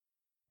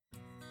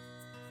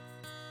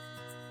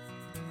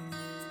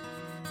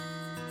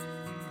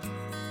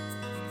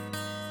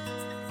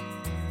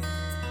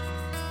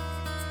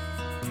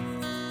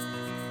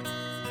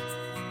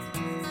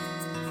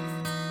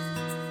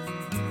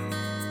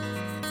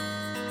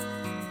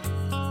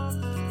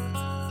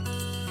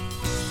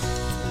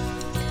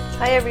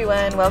Hi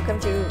everyone, welcome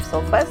to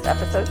Soul Quest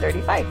episode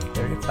 35.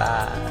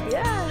 35.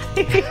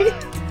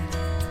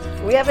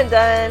 Yeah. We haven't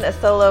done a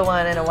solo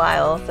one in a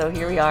while, so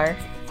here we are.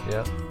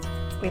 Yep.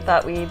 We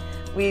thought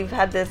we've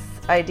had this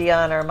idea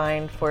on our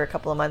mind for a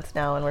couple of months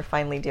now, and we're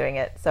finally doing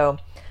it. So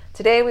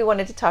today we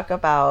wanted to talk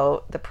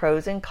about the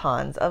pros and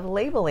cons of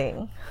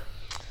labeling.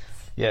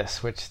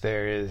 Yes, which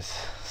there is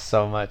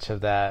so much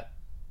of that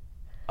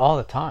all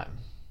the time.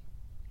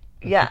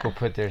 Yeah. People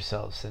put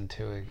themselves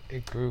into a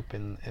group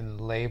and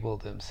label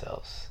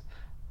themselves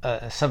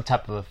some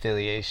type of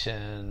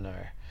affiliation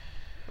or...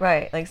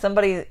 Right. Like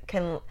somebody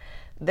can...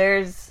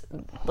 There's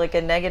like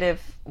a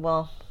negative...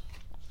 Well,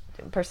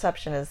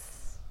 perception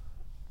is...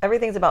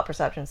 Everything's about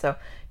perception, so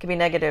it can be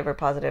negative or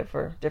positive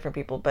for different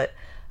people. But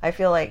I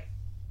feel like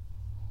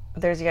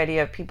there's the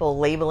idea of people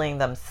labeling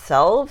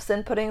themselves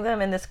and putting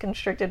them in this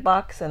constricted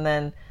box, and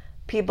then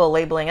people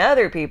labeling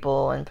other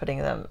people and putting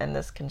them in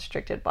this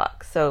constricted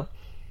box. So...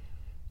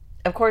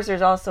 Of course,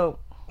 there's also,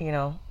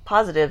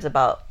 positives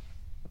about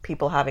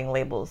people having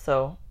labels.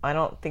 So I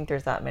don't think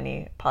there's that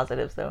many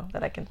positives, though,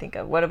 that I can think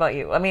of. What about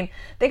you? I mean,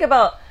 think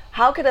about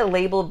how could a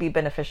label be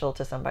beneficial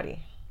to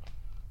somebody?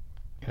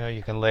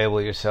 You can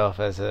label yourself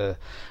as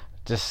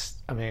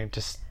just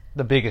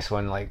the biggest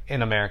one, like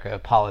in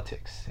America,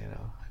 politics,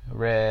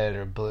 red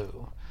or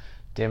blue,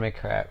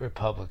 Democrat,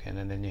 Republican,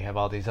 and then you have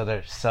all these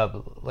other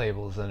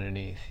sub-labels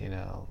underneath,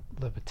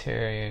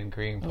 Libertarian,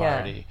 Green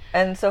Party.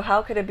 Yeah. And so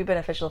how could it be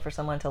beneficial for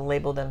someone to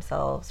label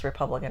themselves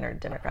Republican or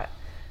Democrat?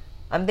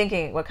 I'm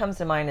thinking what comes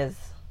to mind is,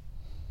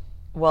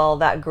 well,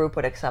 that group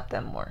would accept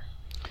them more.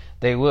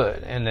 They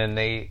would, and then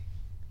they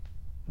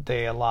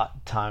a lot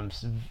of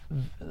times,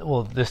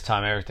 well, this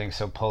time everything's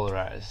so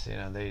polarized,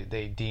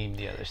 they deem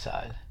the other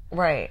side.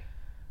 Right.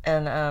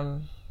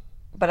 And,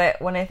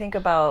 when I think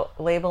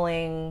about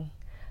labeling...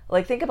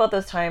 Like, think about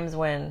those times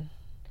when,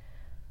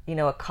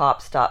 a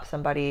cop stops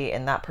somebody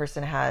and that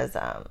person has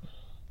a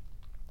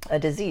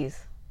disease.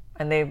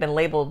 And they've been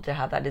labeled to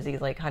have that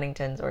disease, like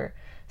Huntington's or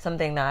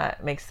something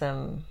that makes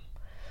them...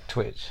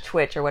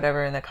 Twitch or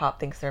whatever, and the cop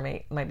thinks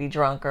they might be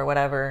drunk or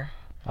whatever.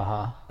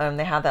 Uh-huh.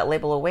 They have that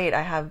label of, wait,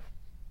 I have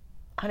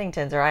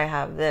Huntington's or I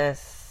have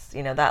this.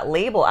 That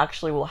label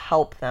actually will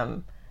help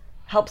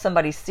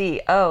somebody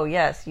see, oh,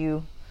 yes,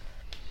 you...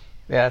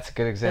 Yeah, that's a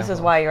good example. This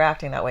is why you're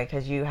acting that way,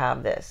 because you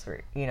have this,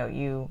 or,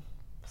 you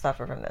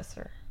suffer from this.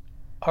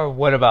 Or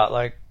what about,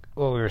 like,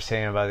 what we were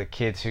saying about the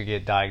kids who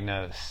get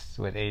diagnosed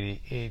with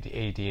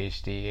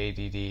ADHD,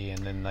 ADD,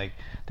 and then, like,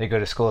 they go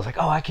to school, it's like,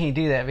 oh, I can't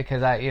do that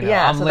because I'm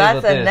so labeled that's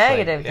a this.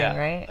 negative like, thing,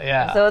 right?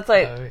 Yeah. So it's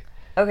like,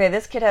 okay,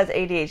 this kid has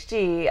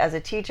ADHD. As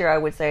a teacher, I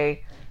would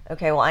say,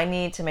 okay, well, I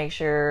need to make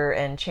sure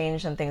and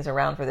change some things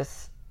around for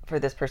this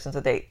person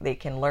so they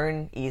can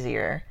learn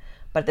easier.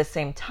 But at the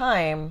same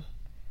time...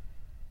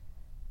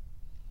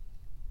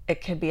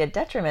 it could be a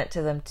detriment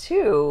to them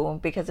too,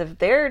 because if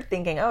they're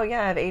thinking, oh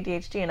yeah, I have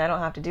ADHD and I don't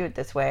have to do it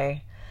this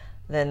way,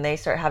 then they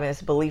start having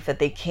this belief that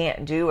they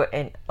can't do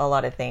a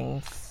lot of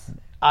things.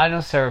 I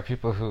know several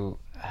people who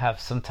have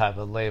some type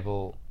of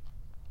label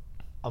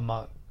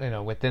among,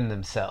 within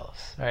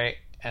themselves, right?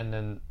 And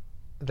then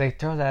they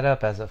throw that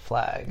up as a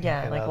flag.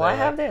 Yeah, I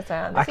have this.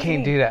 I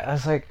can't do that. I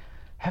was like,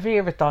 have you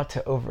ever thought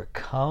to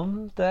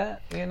overcome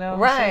that?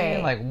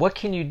 Right. Like, what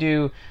can you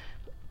do?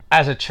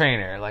 As a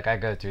trainer, like, I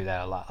go through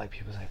that a lot. Like,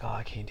 people's like, oh,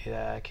 I can't do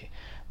that. I can't.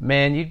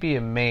 Man, you'd be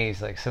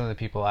amazed. Like, some of the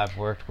people I've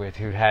worked with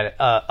who had,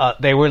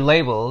 they were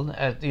labeled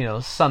as,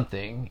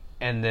 something,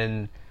 and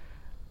then,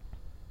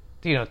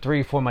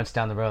 3-4 months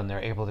down the road, and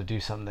they're able to do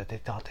something that they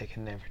thought they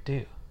could never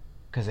do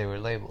because they were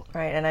labeled.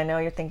 Right, and I know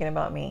you're thinking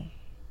about me.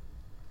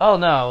 Oh,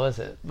 no, was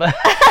it? But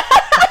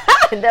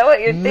I know what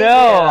you're thinking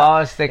about. I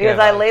was thinking because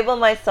I label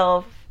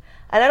myself,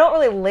 and I don't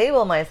really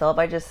label myself.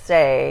 I just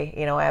say,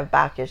 I have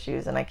back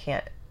issues, and I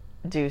can't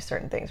do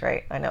certain things,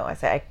 right? I know. I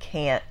say I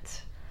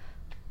can't.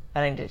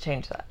 I need to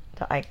change that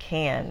to I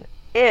can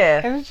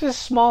if... And it's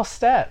just small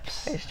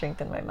steps. I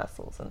strengthen my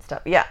muscles and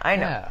stuff. Yeah, I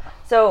know. Yeah.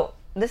 So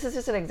this is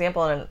just an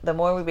example, and the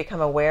more we become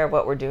aware of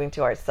what we're doing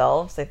to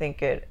ourselves, I think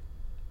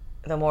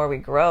the more we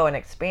grow and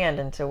expand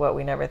into what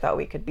we never thought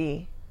we could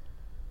be.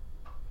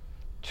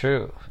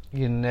 True.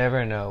 You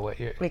never know what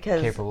you're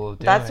capable of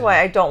doing. That's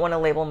why I don't want to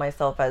label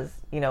myself as,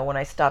 when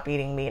I stop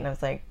eating meat, and I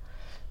was like,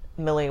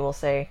 Millie will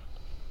say,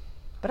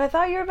 but I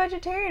thought you're a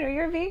vegetarian or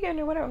you're a vegan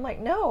or whatever. I'm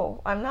like,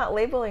 no, I'm not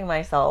labeling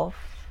myself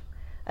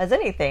as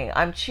anything.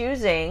 I'm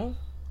choosing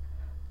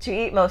to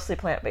eat mostly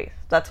plant-based.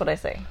 That's what I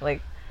say.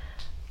 Like,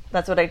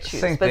 that's what I choose.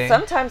 Same but thing.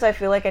 Sometimes I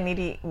feel like I need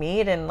to eat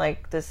meat, and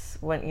like this,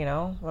 when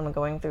I'm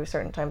going through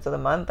certain times of the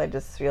month, I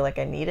just feel like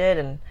I need it,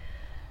 and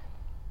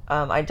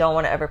I don't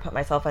want to ever put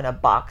myself in a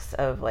box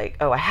of like,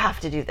 oh, I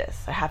have to do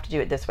this. I have to do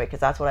it this way because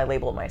that's what I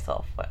labeled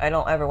myself. I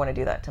don't ever want to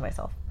do that to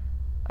myself.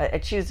 I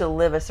choose to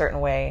live a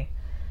certain way.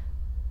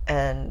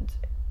 And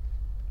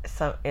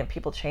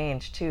people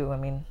change too. I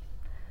mean,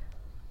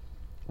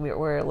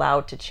 we're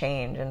allowed to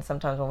change, and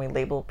sometimes when we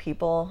label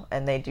people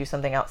and they do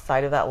something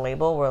outside of that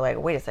label, we're like,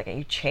 wait a second,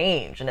 you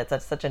changed, and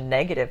it's such a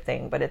negative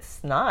thing, but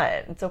it's not.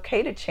 It's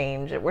okay to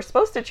change. We're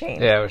supposed to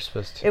change. Yeah, we're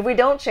supposed to. If we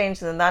don't change,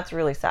 then that's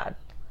really sad.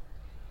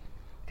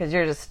 because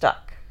you're just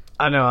stuck.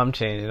 I know I'm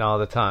changing all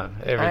the time,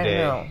 every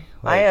day. I know.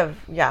 Like, I have,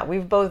 yeah,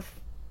 we've both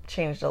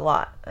changed a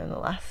lot in the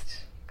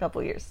last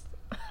couple years.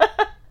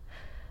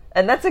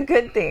 And that's a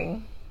good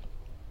thing.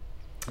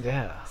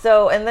 Yeah.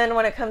 So, and then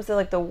when it comes to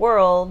like the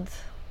world,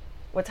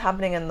 what's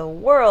happening in the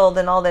world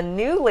and all the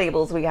new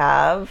labels we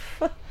have,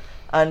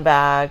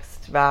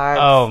 unvaxxed, vaxxed.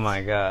 Oh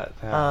my God.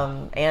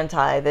 Yeah.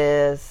 Anti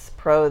this,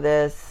 pro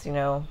this, you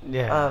know.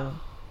 Yeah.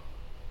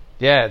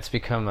 Yeah, it's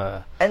become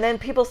a... And then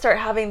people start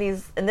having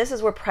these, and this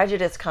is where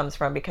prejudice comes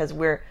from, because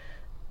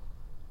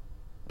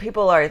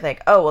people are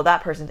like, oh, well,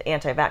 that person's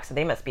anti-vax, so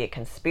they must be a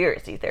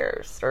conspiracy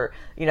theorist, or,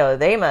 you know,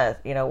 they must,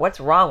 you know, what's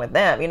wrong with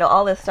them? You know,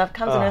 all this stuff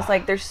comes, and it's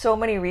like, there's so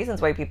many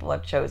reasons why people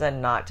have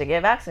chosen not to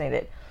get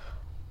vaccinated.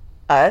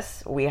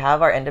 Us, we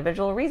have our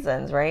individual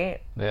reasons, right?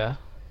 Yeah.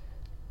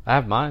 I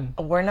have mine.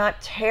 We're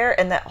not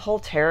and that whole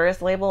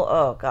terrorist label,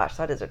 oh gosh,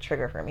 that is a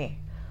trigger for me.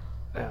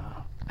 Yeah.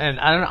 And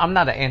I'm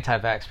not an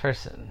anti-vax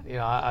person. You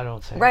know, I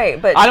don't say...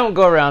 Right, but... I don't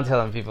go around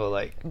telling people,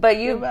 like... But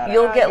you'll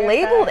get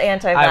labeled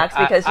anti-vax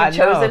because you've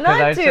chosen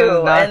not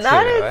to.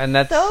 And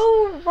that's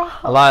so wrong.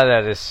 A lot of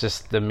that is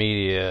just the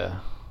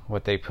media,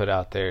 what they put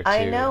out there, too.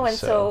 I know, and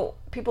so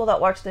people that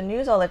watch the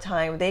news all the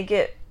time, they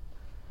get...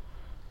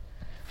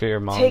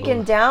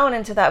 taken down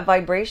into that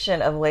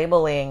vibration of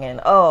labeling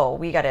and, oh,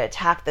 we got to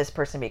attack this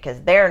person because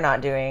they're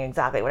not doing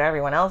exactly what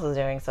everyone else is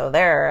doing, so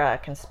they're a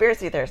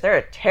conspiracy theorist, they're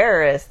a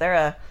terrorist, they're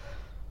a...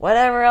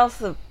 whatever else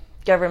the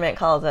government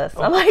calls us.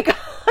 I'm like,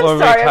 I'm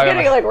sorry, I'm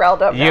getting like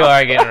riled up now. You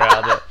are getting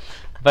riled up.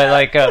 But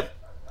like,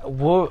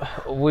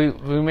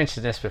 we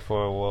mentioned this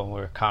before when we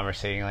were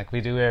conversating, like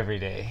we do every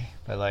day.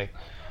 But like,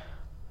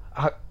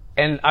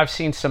 and I've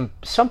seen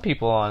some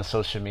people on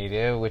social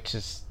media,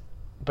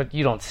 but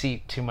you don't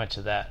see too much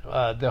of that.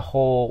 The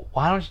whole,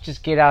 why don't you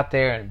just get out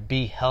there and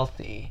be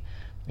healthy?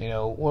 You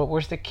know,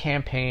 where's the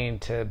campaign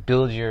to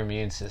build your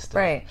immune system?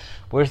 Right.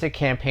 Where's the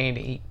campaign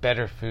to eat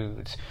better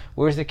foods?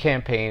 Where's the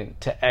campaign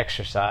to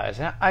exercise?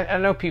 And I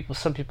know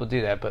some people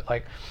do that, but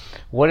like,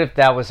 what if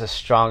that was a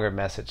stronger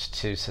message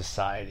to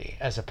society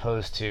as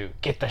opposed to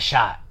get the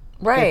shot?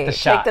 Right. Get the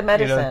shot. Take the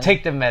medicine. You know,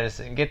 take the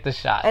medicine. Get the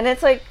shot. And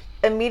it's like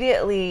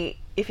immediately,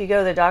 if you go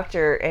to the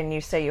doctor and you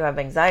say you have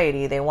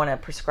anxiety, they want to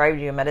prescribe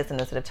you a medicine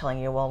instead of telling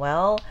you,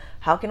 well,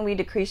 how can we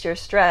decrease your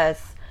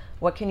stress?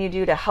 What can you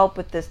do to help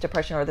with this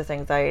depression or this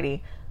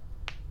anxiety?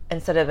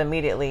 Instead of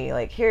immediately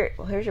like, here's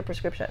your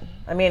prescription.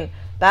 I mean,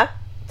 back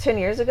 10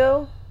 years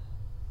ago,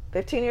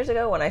 15 years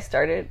ago, when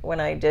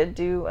I did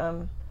do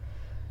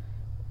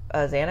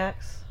Xanax,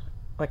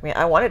 like me,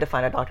 I wanted to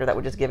find a doctor that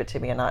would just give it to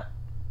me and not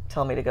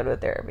tell me to go to a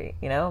therapy,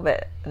 you know?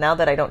 But now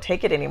that I don't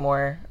take it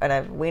anymore and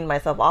I've weaned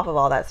myself off of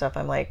all that stuff,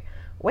 I'm like,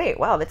 wait,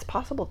 wow, it's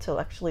possible to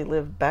actually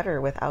live better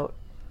without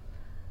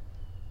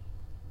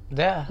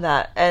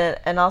that.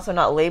 And also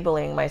not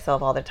labeling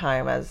myself all the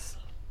time as,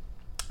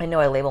 I know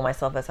I label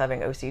myself as having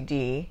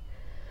OCD,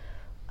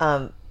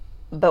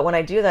 but when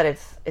I do that,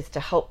 it's to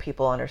help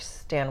people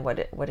understand what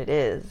it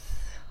is.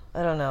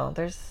 I don't know.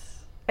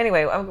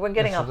 Anyway, we're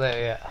getting off.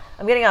 Yeah.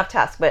 I'm getting off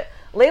task, but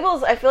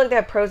labels, I feel like they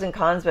have pros and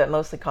cons, but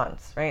mostly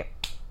cons, right?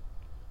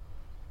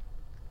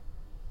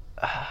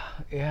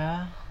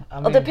 Yeah.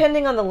 Well,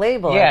 depending on the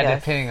label. Yeah, I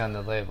guess. depending on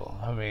the label.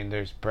 I mean,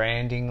 there's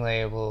branding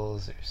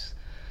labels.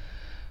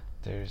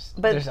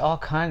 There's all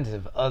kinds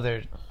of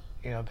other,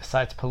 you know,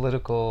 besides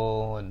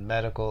political and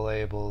medical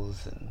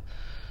labels and.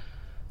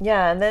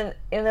 Yeah, and then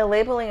in the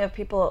labeling of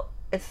people,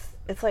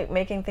 it's like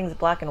making things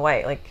black and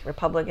white, like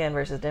Republican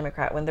versus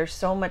Democrat, when there's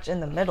so much in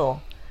the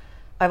middle.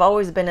 I've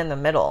always been in the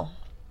middle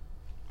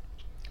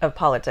of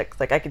politics.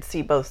 Like I could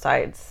see both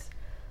sides.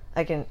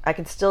 I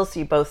can still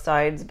see both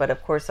sides, but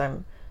of course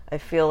I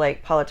feel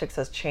like politics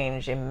has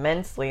changed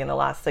immensely in the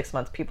last 6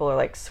 months. People are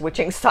like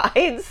switching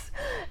sides,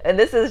 and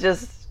this is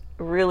just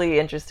really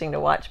interesting to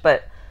watch.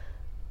 But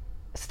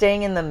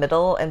staying in the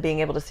middle and being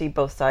able to see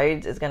both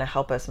sides is going to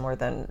help us more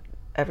than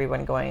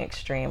everyone going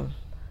extreme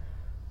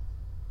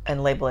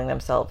and labeling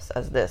themselves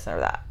as this or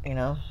that, you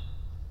know?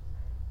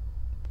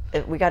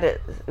 We got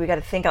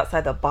to think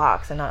outside the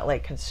box and not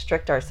like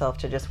constrict ourselves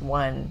to just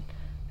one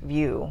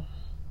view.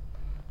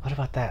 What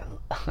about that?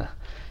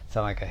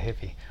 Sound like a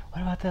hippie.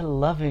 What about that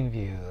loving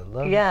view?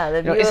 Yeah,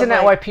 the view isn't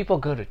that why people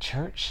go to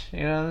church?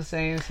 You know what I'm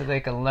saying? So they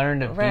can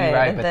learn to be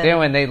right. But then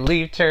when they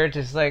leave church,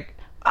 it's like,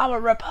 I'm a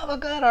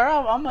Republican or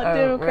I'm a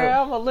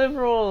Democrat, I'm a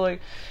liberal.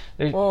 Like,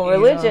 well,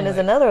 religion is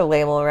another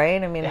label,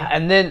 right? I mean, yeah,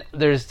 and then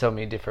there's so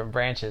many different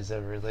branches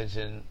of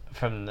religion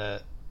from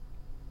the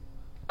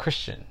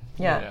Christian.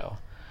 Yeah, you know,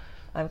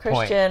 I'm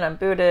Christian. I'm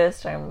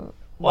Buddhist. I'm whatever.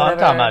 Well, I'm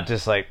talking about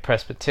just like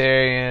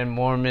Presbyterian,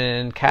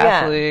 Mormon,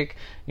 Catholic.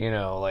 Yeah. You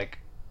know, like,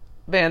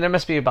 man, there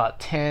must be about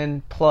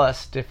 10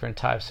 plus different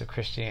types of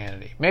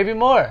Christianity, maybe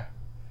more.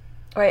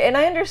 Right, and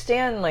I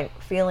understand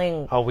like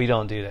feeling. Oh, we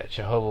don't do that.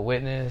 Jehovah's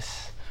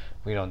Witness,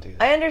 we don't do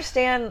that. I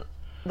understand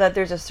that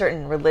there's a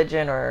certain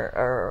religion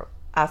or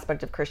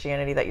aspect of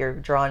Christianity that you're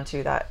drawn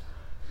to that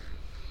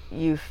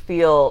you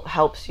feel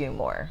helps you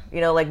more.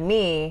 You know, like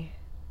me,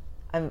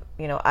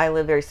 I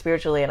live very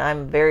spiritually, and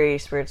I'm very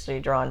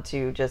spiritually drawn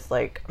to just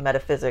like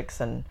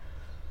metaphysics and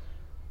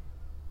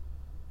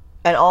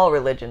and all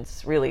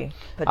religions, really.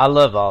 But, I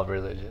love all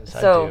religions.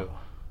 So, I do.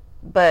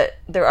 but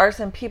there are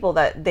some people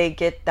that they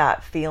get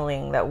that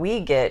feeling that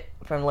we get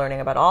from learning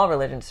about all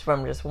religions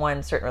from just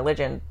one certain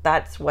religion.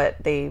 That's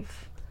what they've...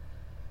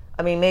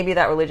 I mean, maybe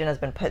that religion has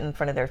been put in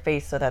front of their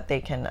face so that they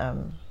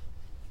can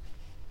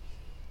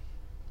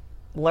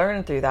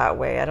learn through that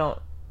way.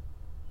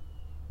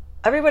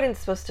 Everybody's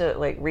supposed to,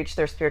 like, reach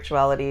their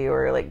spirituality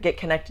or, like, get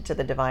connected to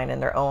the divine in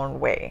their own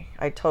way.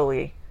 I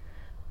totally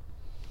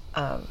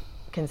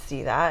can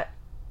see that.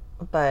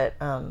 But...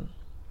 Come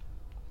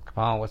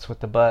on, what's with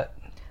the butt?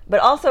 But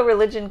also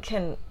religion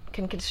can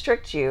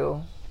constrict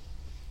you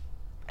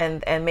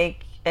and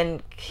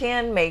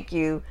can make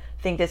you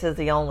think this is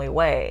the only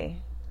way.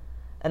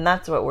 And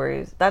that's what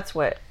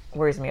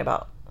worries me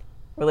about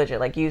religion.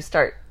 Like, you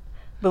start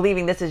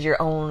believing this is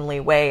your only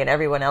way and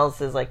everyone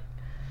else is, like,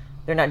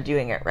 they're not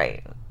doing it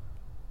right.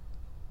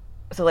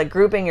 So, like,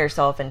 grouping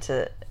yourself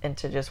into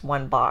just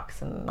one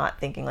box and not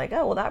thinking like,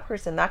 oh, well, that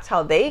person, that's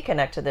how they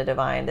connect to the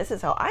divine. This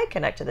is how I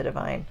connect to the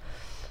divine.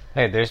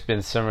 Hey, there's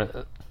been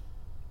some...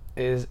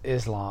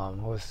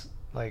 Islam was,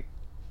 like,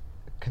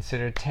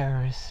 considered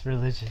terrorist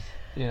religion.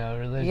 Yeah,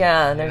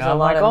 and there's a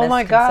lot of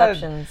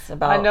misconceptions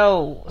about... I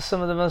know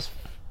some of the most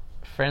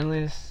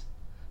friendliest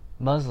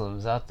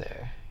Muslims out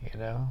there,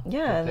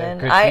 Yeah,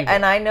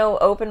 and I know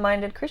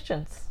open-minded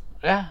Christians.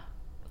 Yeah.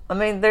 I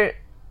mean,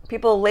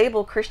 people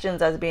label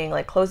Christians as being,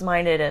 like,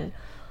 closed-minded and,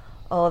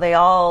 they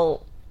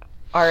all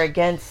are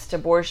against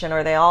abortion,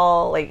 or they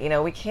all, like,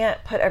 we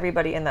can't put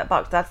everybody in that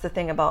box. That's the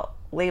thing about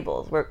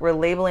labels. We're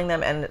labeling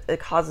them, and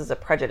it causes a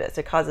prejudice.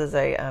 It causes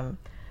a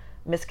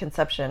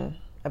misconception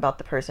about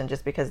the person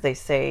just because they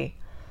say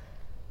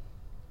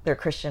they're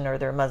Christian or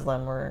they're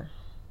Muslim or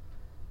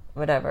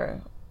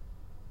whatever.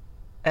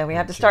 And we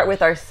have to start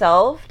with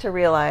ourselves to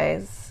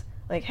realize,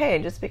 like,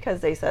 hey, just because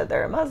they said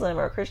they're a Muslim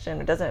or a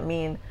Christian, it doesn't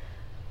mean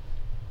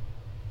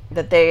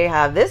that they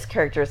have this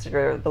characteristic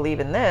or believe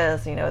in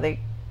this.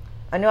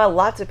 I know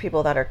lots of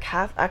people that are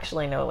Catholic.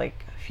 Actually, I know,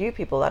 like, a few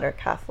people that are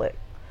Catholic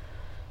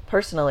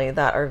personally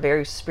that are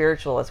very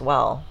spiritual as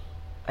well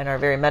and are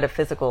very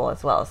metaphysical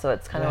as well. So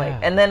it's kind of like,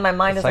 and then my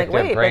mind is like,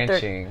 wait, but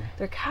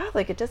they're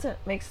Catholic. It doesn't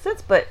make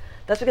sense. But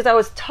that's because I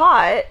was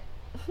taught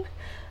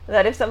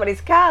that if somebody's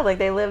Catholic,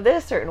 they live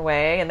this certain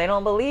way and they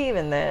don't believe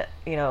in the,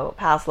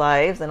 past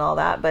lives and all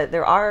that. But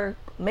there are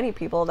many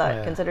people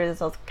that consider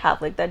themselves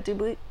Catholic that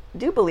do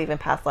believe in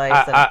past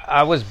lives.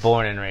 I was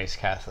born and raised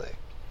Catholic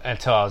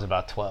until I was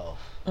about 12.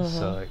 Mm-hmm.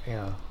 So,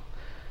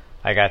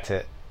 I got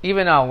to,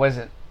 even though I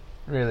wasn't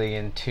really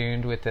in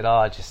tune with it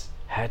all, I just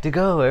had to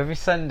go every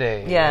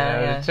Sunday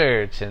to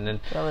church, and then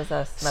that was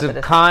us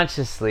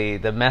subconsciously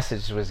the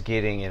message was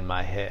getting in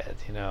my head,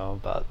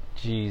 about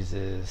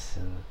Jesus,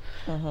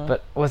 and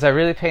but was I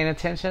really paying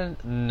attention?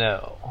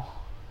 No,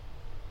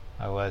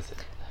 I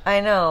wasn't. I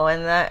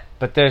know,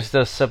 but there's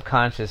those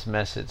subconscious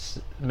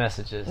messages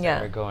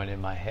that are going in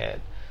my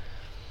head,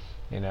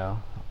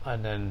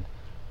 and then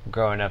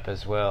growing up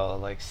as well,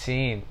 like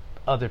seeing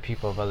other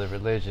people of other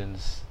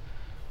religions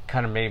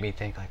kind of made me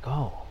think like,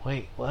 oh,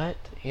 wait, what?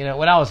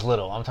 When I was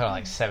little, I'm talking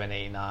like 7,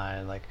 8,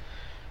 9, like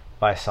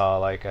if I saw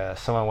like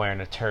someone wearing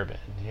a turban,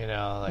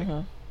 like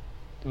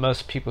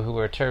most people who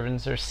wear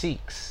turbans are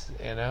Sikhs,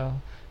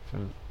 and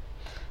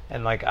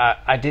like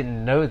I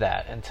didn't know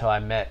that until I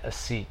met a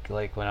Sikh,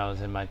 like when I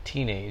was in my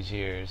teenage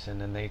years,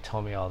 and then they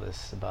told me all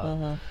this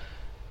about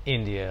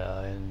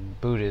India and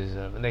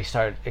Buddhism, and they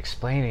started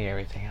explaining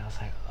everything. I was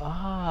like,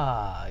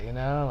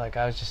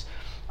 like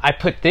I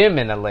put them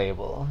in a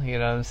label,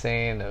 what I'm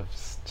saying, of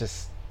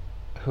just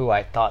who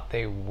I thought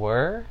they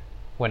were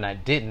when I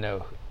didn't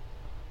know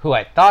who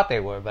I thought they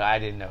were, but I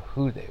didn't know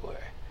who they were,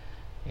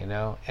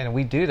 and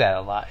we do that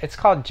a lot. It's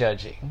called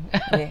judging.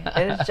 It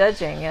is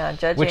judging,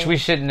 judging. Which we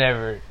should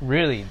never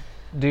really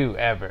do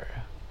ever.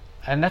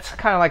 And that's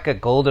kind of like a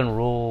golden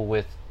rule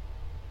with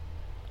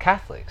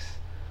Catholics.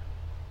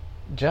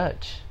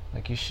 Judge.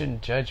 Like, you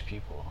shouldn't judge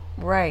people.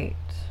 Right.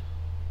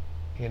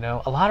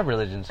 A lot of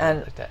religions are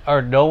like that.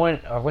 Or no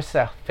one, or what's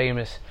that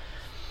famous,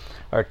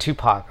 or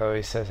Tupac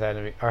always says that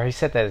to me, or he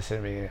said that to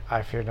me,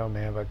 I fear no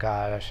man but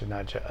God, I should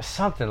not judge.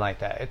 Something like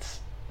that.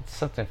 It's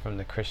something from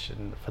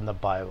the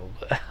Bible.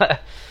 But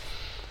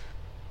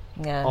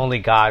only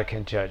God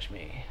can judge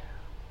me.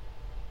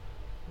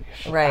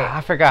 Right.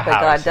 I forgot how. But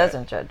God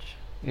doesn't judge.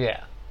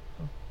 Yeah.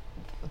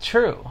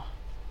 True.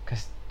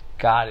 Because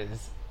God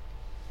is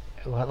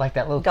like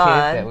that little kid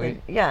that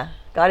we... Yeah.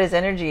 God is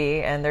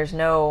energy, and there's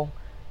no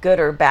good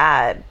or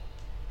bad.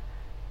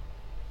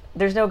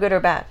 There's no good or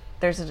bad.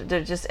 There's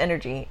just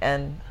energy,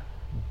 and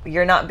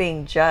you're not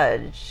being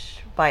judged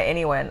by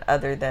anyone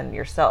other than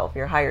yourself,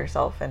 your higher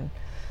self. And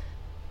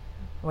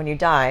when you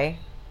die,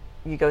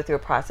 you go through a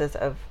process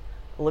of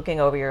looking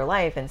over your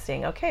life and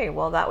seeing, okay,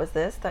 well, that was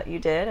this that you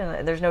did,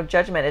 and there's no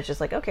judgment. It's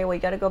just like, okay, well, you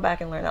got to go back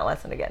and learn that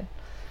lesson again.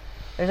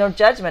 There's no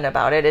judgment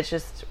about it. It's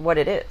just what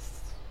it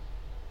is.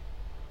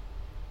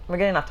 We're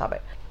getting off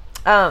topic.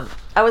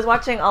 I was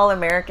watching All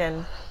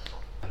American.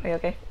 Are you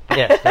okay?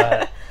 Yes, go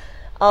ahead.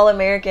 All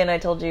American, I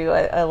told you,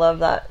 I love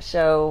that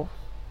show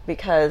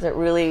because it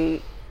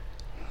really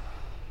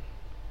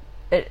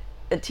it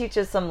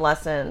teaches some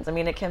lessons. I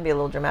mean, it can be a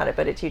little dramatic,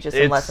 but it teaches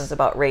some lessons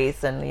about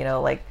race and,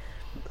 like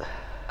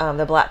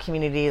the black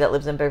community that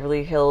lives in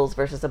Beverly Hills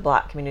versus the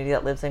black community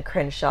that lives in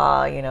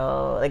Crenshaw,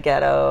 the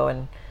ghetto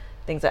and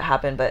things that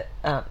happen. But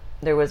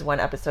there was one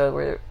episode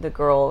where the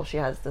girl, she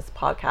has this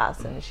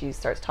podcast and she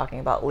starts talking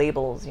about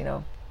labels,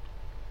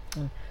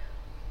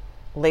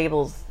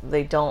 labels,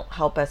 they don't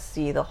help us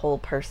see the whole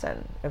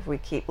person. If we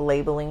keep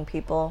labeling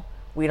people,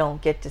 we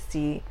don't get to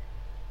see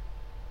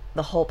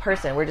the whole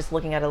person. We're just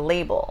looking at a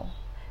label.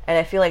 And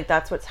I feel like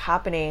that's what's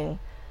happening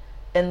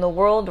in the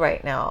world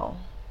right now,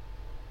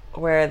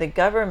 where the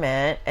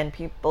government and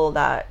people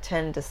that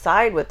tend to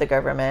side with the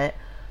government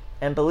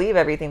and believe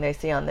everything they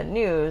see on the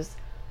news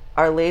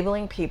are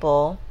labeling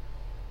people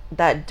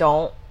that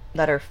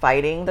are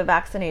fighting the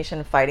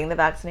vaccination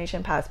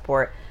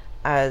passport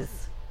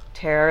as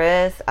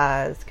terrorists,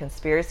 as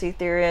conspiracy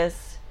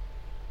theorists.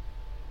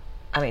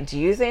 I mean, do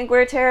you think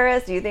we're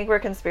terrorists? Do you think we're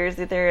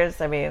conspiracy theorists?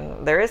 I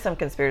mean, there is some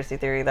conspiracy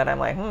theory that I'm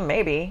like,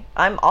 maybe.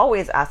 I'm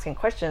always asking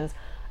questions.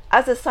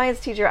 As a science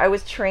teacher, I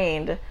was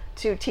trained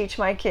to teach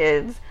my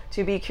kids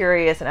to be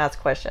curious and ask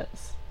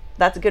questions.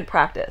 That's good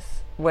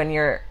practice when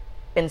you're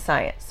in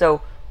science.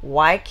 So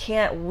why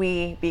can't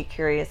we be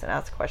curious and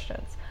ask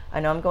questions? I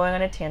know I'm going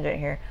on a tangent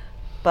here,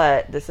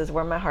 but this is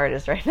where my heart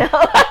is right now.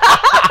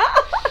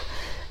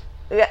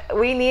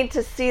 We need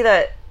to see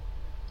that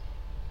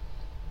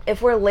if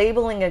we're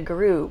labeling a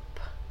group,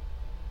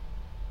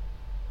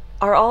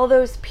 are all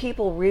those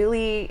people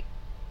really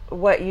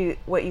what you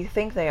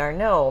think they are?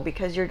 No,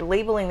 because you're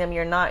labeling them,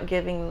 you're not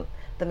giving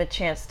them a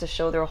chance to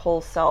show their whole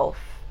self.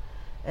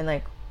 And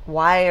like,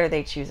 why are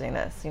they choosing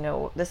this?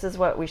 This is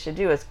what we should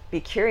do, is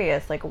be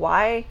curious. Like,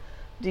 why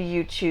do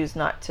you choose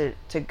not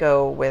to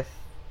go with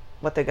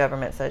what the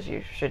government says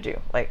you should do?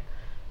 Like,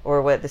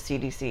 or what the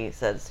CDC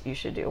says you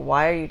should do?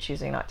 Why are you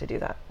choosing not to do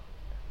that?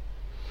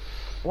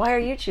 Why are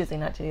you choosing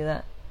not to do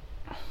that?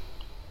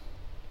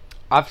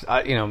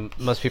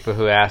 Most people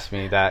who ask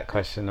me that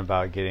question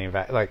about getting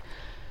like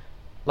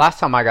last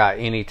time I got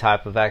any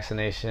type of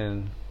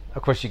vaccination,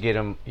 of course you get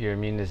your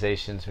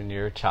immunizations when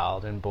you're a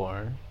child and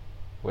born,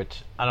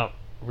 which I don't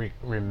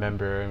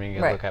remember. I mean, you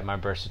can look at my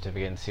birth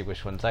certificate and see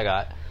which ones I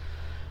got.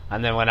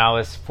 And then when I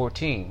was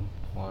 14,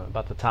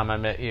 about the time I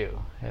met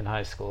you in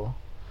high school,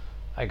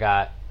 I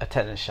got a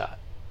tetanus shot,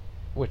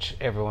 which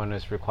everyone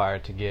is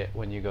required to get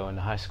when you go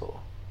into high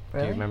school.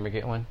 Really? Do you remember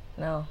getting one?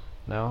 No.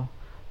 No?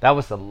 That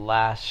was the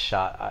last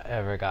shot I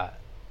ever got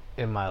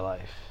in my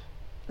life.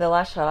 The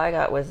last shot I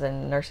got was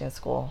in nursing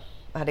school.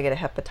 I had to get a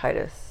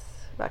hepatitis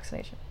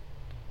vaccination.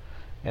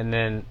 And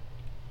then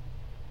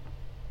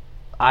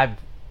I've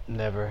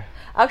never...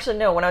 Actually,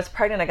 no. When I was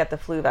pregnant, I got the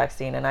flu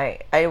vaccine. And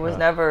I was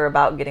never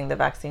about getting the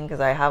vaccine because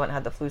I haven't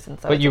had the flu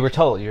since I was... But you were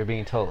told. You were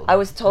being told. I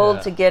was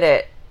told to get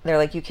it. They're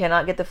like, you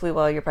cannot get the flu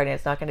while you're pregnant.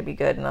 It's not going to be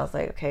good. And I was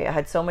like, okay. I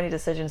had so many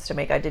decisions to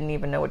make. I didn't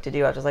even know what to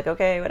do. I was just like,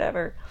 okay,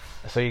 whatever.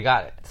 So you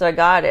got it. So I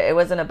got it. It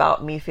wasn't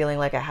about me feeling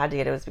like I had to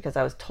get it. It was because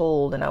I was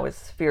told and I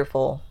was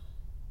fearful.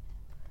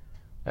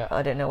 Yeah.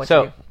 I didn't know what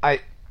to do.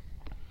 I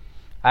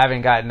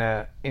haven't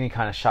gotten any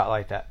kind of shot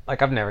like that.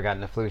 Like, I've never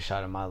gotten a flu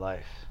shot in my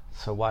life.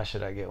 So why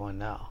should I get one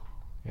now?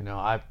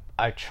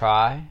 I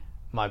try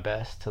my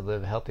best to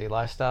live a healthy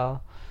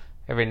lifestyle.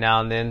 Every now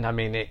and then, I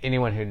mean,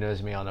 anyone who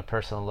knows me on a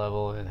personal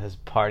level and has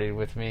partied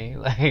with me,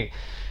 like,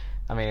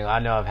 I mean, I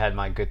know I've had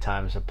my good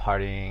times of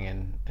partying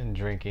and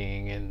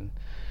drinking and,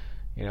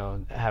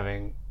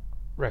 having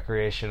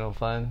recreational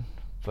fun.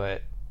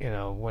 But,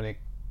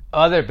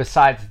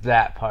 besides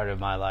that part of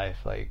my life,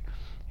 like,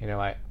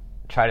 I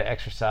try to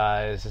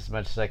exercise as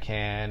much as I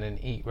can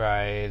and eat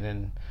right.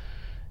 And,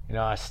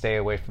 I stay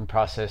away from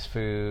processed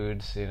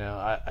foods.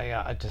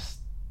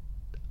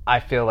 I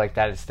feel like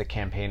that is the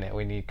campaign that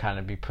we need kind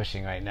of be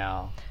pushing right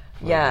now.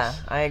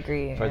 I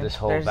agree. For this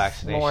whole there's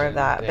vaccination more of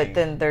that. thing. But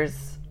then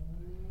there's,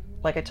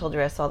 like I told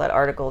you, I saw that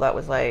article that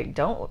was like,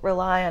 don't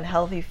rely on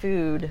healthy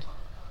food.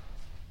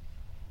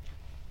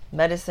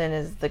 Medicine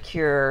is the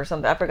cure or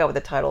something. I forgot what the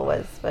title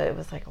was, but it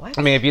was like, what?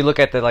 I mean, if you look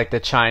at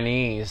the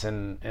Chinese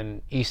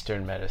and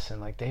Eastern medicine,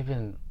 like they've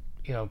been,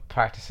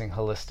 practicing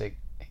holistic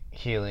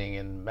healing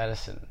and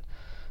medicine.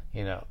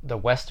 The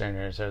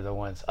Westerners are the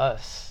ones,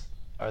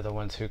 are the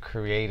ones who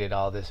created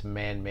all this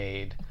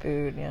man-made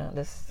food.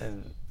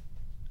 And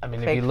I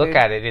mean, if you look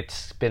at it,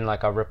 it's been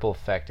like a ripple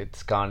effect.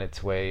 It's gone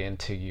its way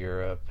into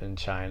Europe and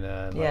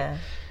China. And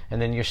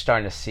and then you're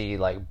starting to see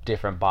like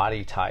different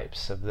body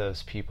types of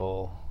those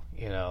people,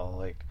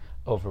 like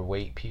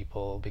overweight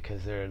people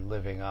because they're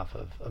living off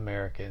of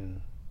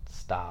American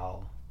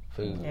style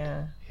food.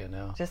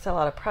 Just a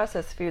lot of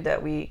processed food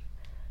that we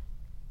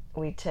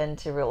tend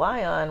to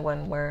rely on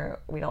when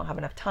we don't have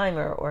enough time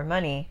or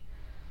money.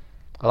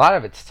 A lot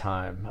of it's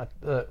time.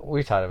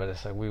 We talked about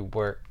this. Like, we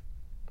work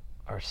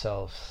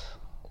ourselves,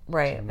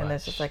 right? And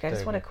it's just like, I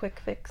just want a quick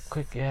fix.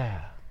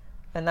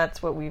 And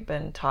that's what we've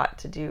been taught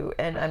to do.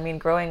 And I mean,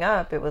 growing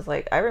up, it was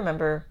like, I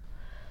remember.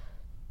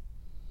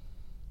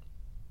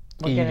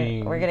 We're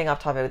getting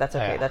off topic, but that's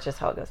okay. That's just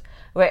how it goes.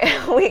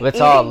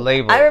 All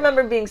labeled. I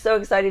remember being so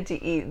excited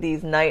to eat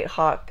these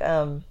Nighthawk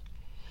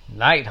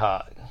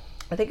Nighthawk.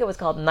 I think it was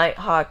called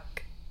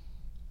Nighthawk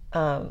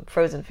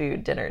frozen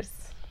food dinners.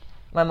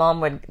 My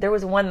mom would. There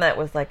was one that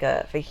was like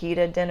a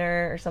fajita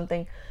dinner or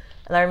something,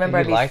 and I remember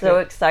I'd be so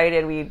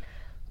excited. We'd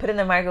put it in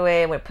the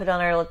microwave and we'd put it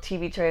on our little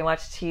TV tray and watch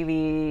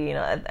TV. You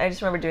know, I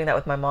just remember doing that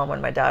with my mom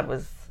when my dad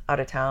was out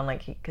of town,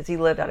 like because he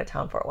lived out of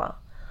town for a while.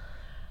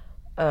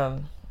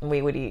 And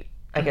we would eat.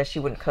 I guess she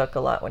wouldn't cook a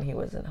lot when he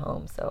wasn't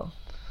home, so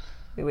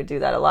we would do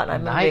that a lot. And I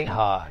remember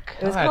Nighthawk.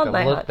 It was called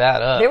Nighthawk. Look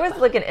that up. There was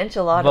like an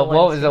enchilada. But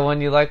what was the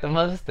one you liked the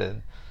most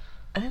then?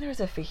 I think there was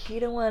a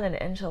fajita one, an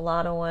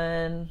enchilada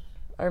one.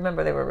 I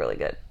remember they were really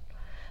good.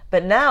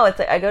 But now it's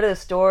like I go to the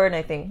store and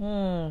I think,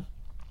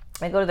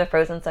 I go to the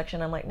frozen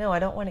section. I'm like, no, I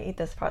don't want to eat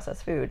this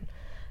processed food.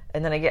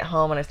 And then I get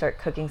home and I start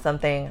cooking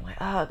something. I'm like,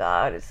 oh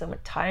God, it's so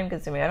much time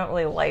consuming. I don't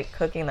really like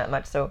cooking that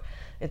much, so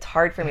it's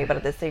hard for me. But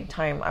at the same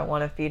time, I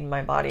want to feed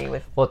my body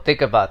with. Well,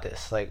 think about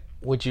this. Like,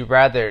 would you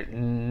rather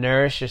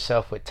nourish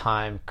yourself with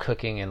time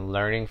cooking and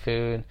learning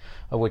food,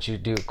 or would you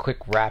do a quick,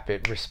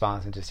 rapid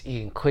response and just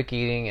quick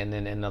eating, and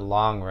then in the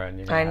long run,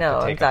 you're going to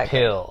have to take a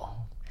pill?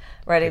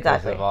 Right, because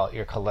exactly. Of all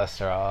your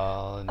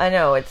cholesterol. And I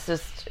know, it's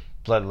just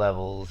blood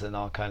levels and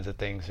all kinds of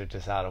things are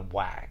just out of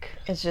whack.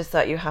 It's just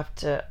that you have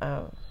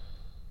to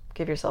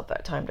give yourself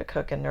that time to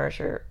cook and nourish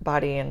your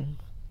body, and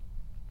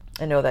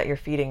know that you're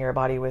feeding your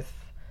body with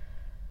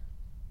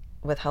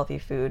healthy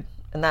food,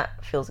 and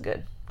that feels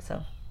good.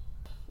 So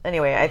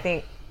anyway, I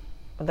think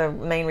the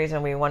main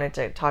reason we wanted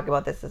to talk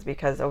about this is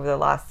because over the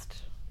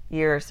last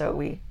year or so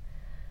we've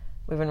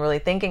been really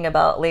thinking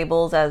about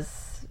labels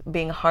as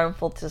being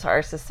harmful to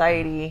our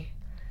society.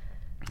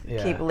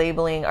 Yeah. Keep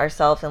labeling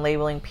ourselves and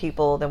labeling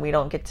people, then we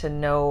don't get to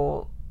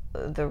know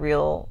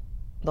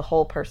the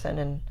whole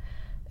person,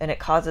 and it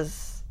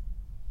causes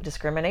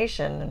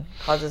discrimination, and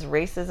causes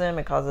racism,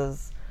 it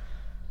causes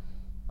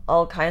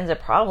all kinds of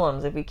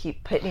problems if we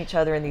keep putting each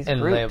other in these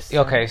groups.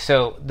 Okay,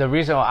 so the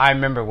reason I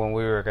remember when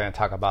we were going to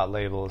talk about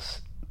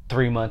labels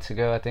 3 months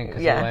ago, I think,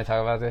 because we wanted to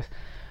talk about this,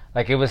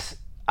 like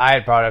I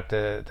had brought up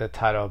the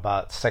title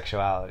about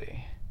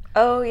sexuality.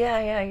 Oh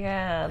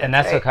yeah.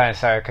 That's right. What kind of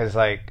started, because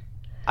like,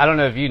 I don't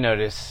know if you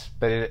noticed,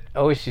 but it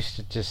always used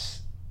to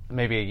just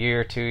maybe a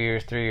year, 2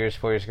 years, 3 years,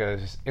 4 years ago,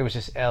 it was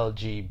just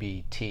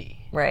LGBT.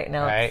 Right,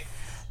 now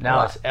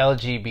now it's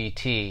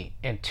LGBT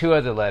and 2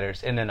 other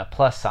letters and then a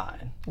plus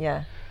sign.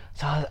 Yeah.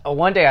 So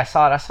one day I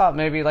saw it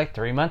maybe like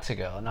 3 months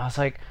ago, and I was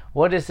like,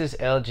 what is this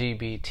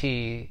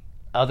LGBT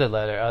other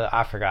letter?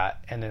 I forgot,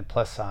 and then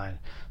plus sign.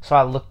 So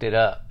I looked it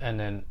up, and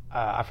then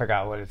I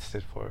forgot what it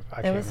stood for.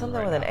 It was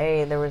something with an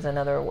A. There was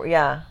another word.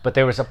 Yeah. But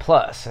there was a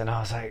plus, and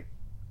I was like,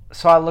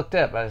 so I looked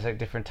up. I was like,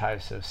 different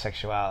types of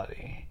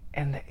sexuality,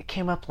 and it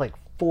came up like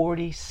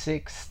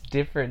 46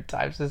 different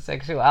types of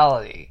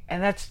sexuality,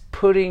 and that's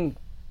putting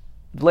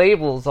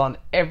labels on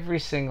every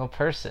single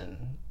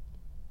person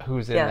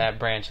who's in that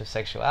branch of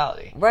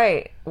sexuality.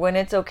 Right. When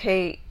it's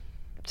okay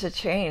to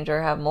change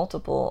or have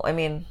multiple. I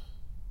mean,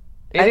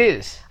 it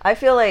is. I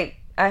feel like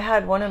I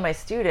had one of my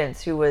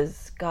students who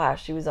was,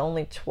 she was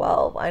only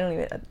 12.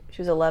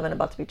 She was 11,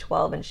 about to be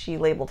 12, and she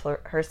labeled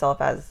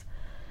herself as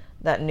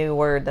that new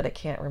word that I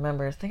can't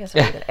remember. I think it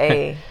started with an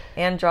A.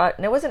 And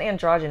it wasn't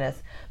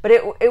androgynous, but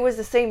it was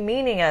the same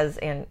meaning as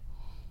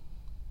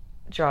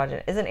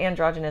androgynous. Isn't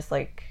androgynous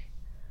like...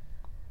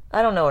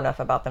 I don't know enough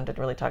about them to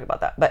really talk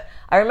about that. But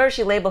I remember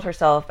she labeled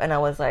herself, and I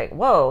was like,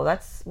 whoa,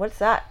 what's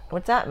that?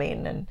 What's that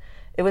mean? And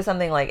it was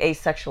something like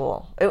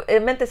asexual.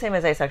 It meant the same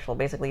as asexual.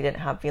 Basically, you didn't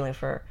have feelings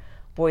for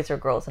boys or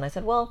girls. And I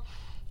said, well,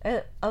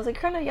 I was like,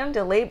 kind of young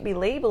to be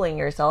labeling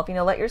yourself.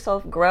 Let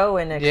yourself grow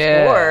and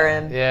explore.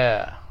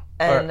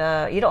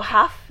 And you don't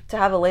have to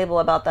have a label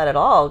about that at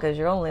all because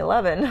you're only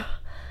 11.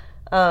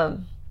 But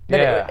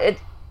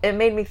it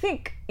made me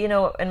think,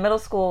 in middle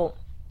school,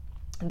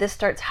 this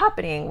starts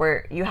happening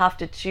where you have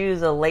to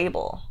choose a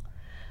label.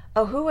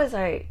 Oh, who was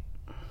I?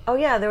 Oh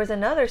yeah, there was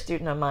another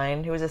student of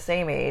mine who was the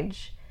same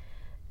age,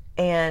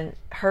 and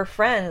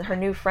her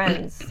new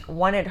friends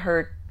wanted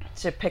her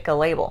to pick a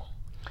label.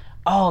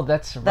 Oh,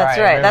 that's right. That's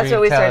right. That's what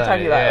we started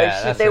talking about.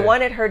 Yeah, they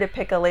wanted her to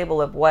pick a label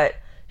of what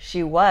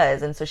she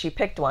was, and so she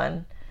picked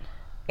one.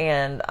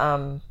 And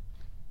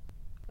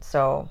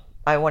so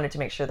I wanted to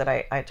make sure that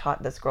I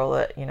taught this girl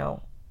that,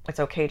 it's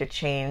okay to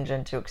change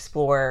and to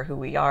explore who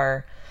we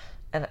are.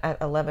 And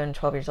at 11,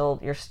 12 years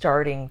old, you're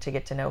starting to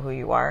get to know who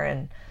you are,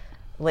 and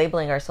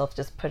labeling ourselves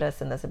just put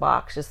us in this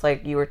box, just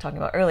like you were talking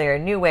about earlier.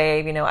 New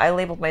wave, I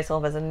labeled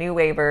myself as a new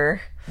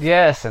waver.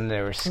 Yes, and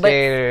there were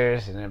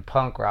skaters and then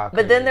punk rockers.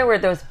 But then there were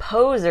those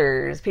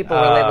posers. People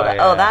were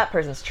labeled, that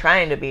person's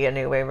trying to be a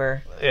new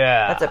waver.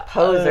 Yeah. That's a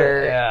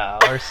poser.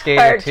 Or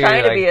skater too.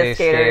 Trying to be a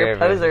skater, you're a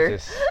poser.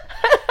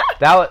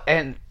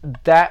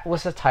 That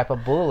was a type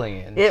of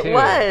bullying. It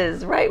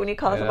was, right, when you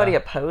call somebody a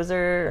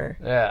poser.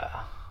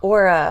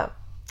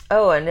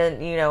 And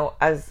then,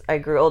 as I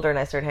grew older and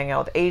I started hanging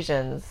out with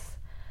Asians,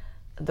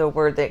 the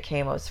word that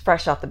came was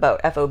fresh off the boat,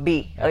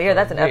 F-O-B. Oh, yeah,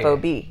 that's an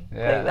F-O-B.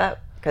 Yeah. Like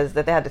that, because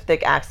they had the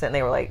thick accent, and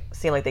they were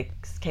seemed like they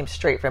came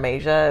straight from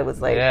Asia. It was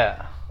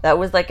that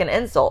was like an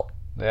insult.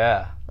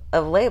 Yeah.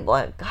 Of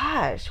label.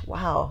 Gosh,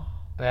 wow.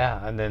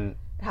 Yeah, and then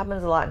It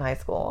happens a lot in high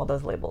school, all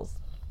those labels.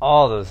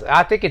 All those.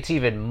 I think it's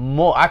even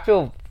more. I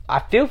feel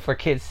for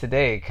kids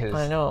today because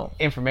I know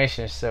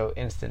information is so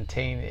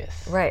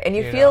instantaneous. Right, and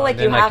you feel like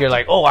you're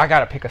like, oh, I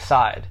gotta pick a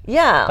side.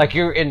 Yeah. Like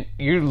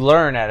you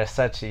learn at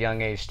such a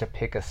young age to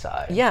pick a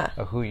side. Yeah.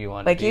 Of who you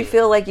want. Like to be you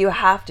feel like you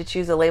have to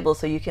choose a label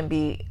so you can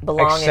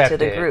belong into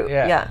the group.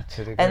 Yeah. To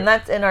the group. And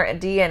that's in our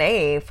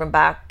DNA from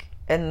back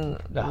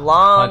and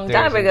long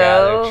time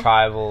ago.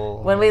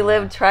 Tribal. When we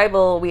lived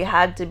tribal, we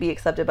had to be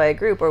accepted by a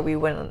group or we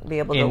wouldn't be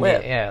able to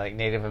live. Yeah, like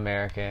Native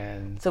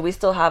American. So we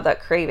still have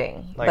that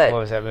craving. Like, what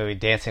was that movie,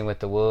 Dancing with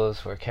the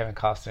Wolves, where Kevin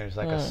Costner's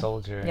like a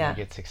soldier and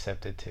he gets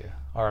accepted to.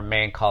 Or A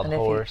Man Called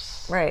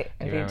Horse. Right.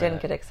 If you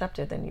didn't get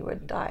accepted, then you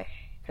would die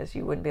because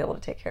you wouldn't be able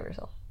to take care of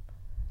yourself.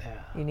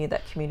 Yeah. You need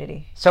that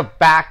community. So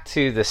back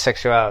to the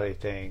sexuality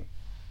thing.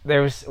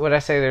 There's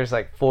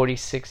like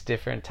 46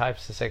 different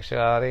types of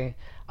sexuality.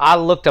 I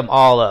looked them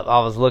all up.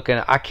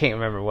 I can't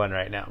remember one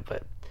right now,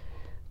 but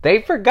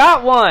they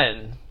forgot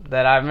one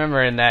that I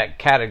remember in that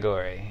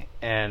category.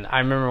 And I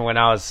remember when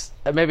I was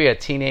maybe a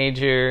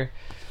teenager,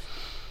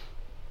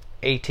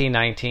 18,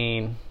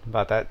 19,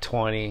 about that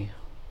 20.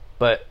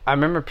 But I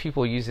remember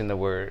people using the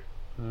word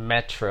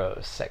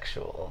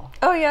metrosexual.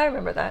 Oh, yeah, I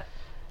remember that.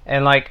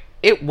 And, like,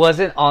 it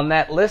wasn't on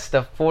that list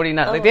of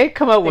 49. Like, they'd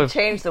come up with... They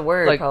changed the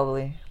word, like,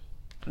 probably.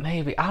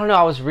 Maybe. I don't know.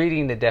 I was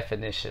reading the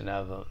definition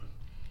of them,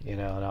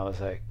 and I was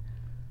like...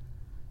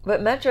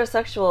 But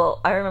metrosexual,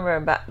 I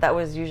remember that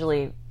was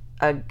usually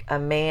a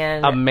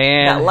man... A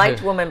man... that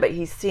liked women, but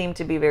he seemed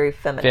to be very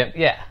feminine.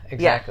 Yeah,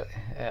 exactly.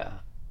 Yeah.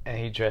 And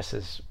he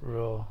dresses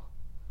real...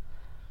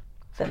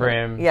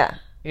 prim. Yeah.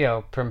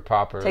 Prim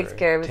proper. Takes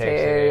care of his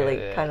hair,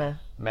 like kind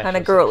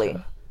of girly.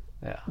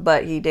 Yeah.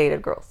 But he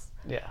dated girls.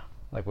 Yeah.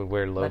 Like would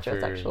wear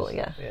loafers. Metrosexual,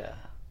 yeah. Yeah.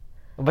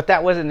 But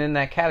that wasn't in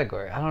that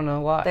category. I don't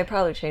know why. They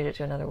probably changed it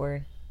to another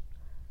word.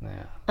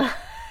 Yeah.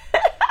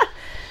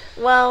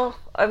 Well,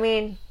 I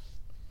mean,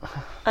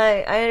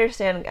 I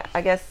understand.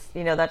 I guess,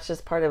 that's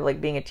just part of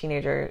like being a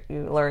teenager.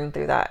 You learn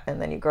through that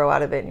and then you grow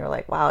out of it and you're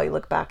like, wow, you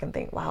look back and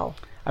think, wow.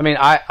 I mean,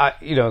 I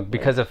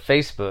because of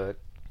Facebook,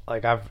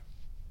 like I've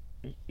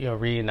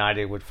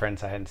reunited with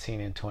friends I hadn't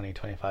seen in 20,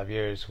 25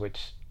 years,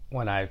 which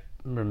when I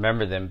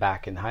remember them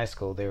back in high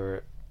school, they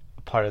were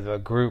part of a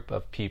group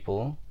of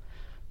people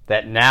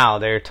that now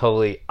they're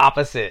totally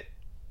opposite.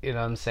 You know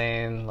what I'm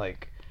saying?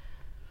 Like,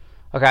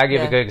 okay, I'll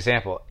give a good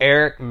example.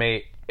 Eric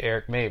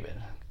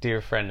Maben,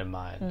 dear friend of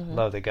mine,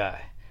 love the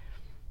guy.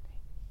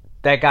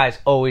 That guy's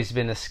always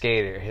been a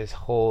skater his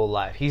whole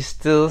life. He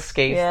still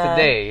skates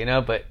today,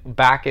 but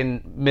back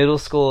in middle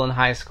school and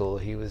high school,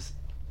 he was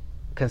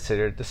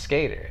considered the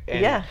skater.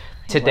 And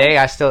today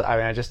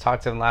I just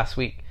talked to him last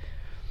week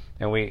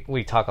and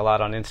we talk a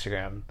lot on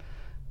Instagram.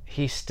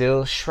 He's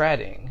still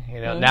shredding,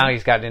 now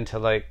he's gotten into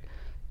like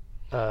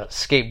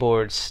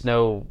skateboard,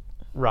 snow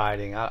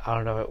riding. I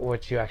don't know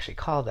what you actually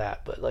call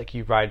that, but like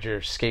you ride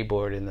your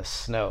skateboard in the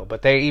snow,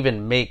 but they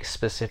even make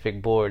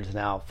specific boards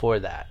now for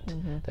that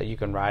that you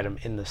can ride them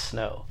in the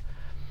snow.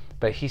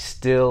 But he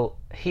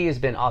has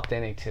been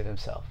authentic to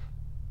himself,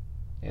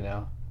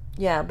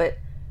 but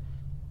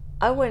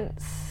I wouldn't.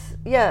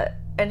 Yeah,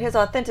 and his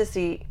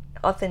authenticity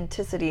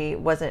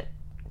wasn't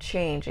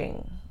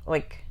changing.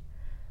 Like,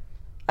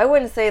 I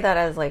wouldn't say that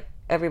as like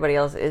everybody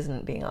else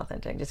isn't being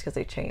authentic just because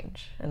they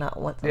change and not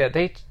want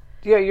something.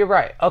 Yeah, you're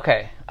right.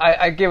 Okay,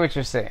 I get what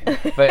you're saying,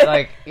 but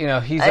like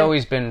he's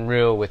always been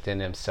real within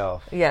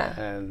himself. Yeah,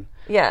 and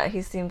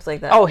he seems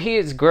like that. Oh, he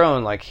has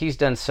grown. Like he's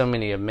done so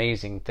many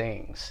amazing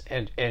things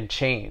and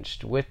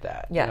changed with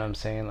that. Yeah. You know what I'm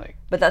saying? Like,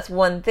 but that's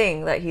one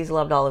thing that he's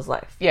loved all his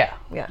life. Yeah.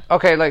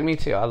 Okay, like me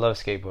too. I love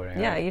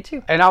skateboarding. Yeah, you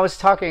too. And I was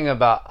talking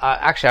about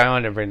actually I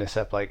wanted to bring this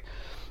up, like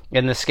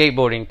in the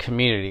skateboarding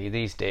community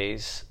these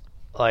days,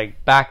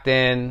 like back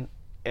then.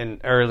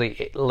 In late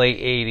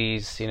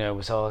 80s, it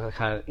was all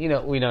kind of,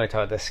 we know I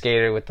talk about the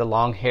skater with the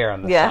long hair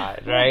on the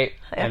side, right?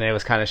 Yeah. And it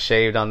was kind of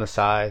shaved on the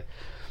side.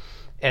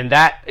 And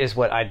that is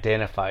what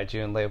identified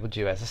you and labeled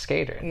you as a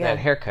skater, that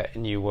haircut.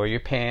 And you wore your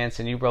pants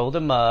and you rolled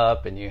them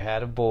up and you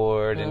had a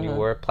board and you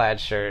wore a plaid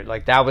shirt.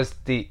 Like that was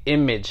the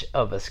image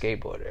of a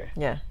skateboarder.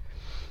 Yeah.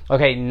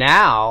 Okay,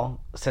 now,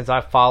 since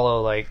I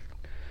follow like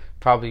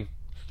probably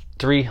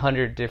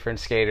 300 different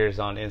skaters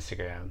on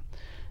Instagram,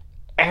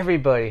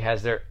 everybody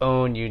has their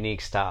own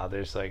unique style.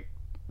 There's like,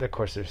 of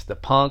course, there's the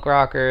punk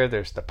rocker,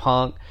 there's the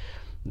punk,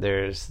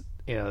 there's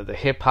the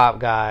hip hop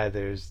guy.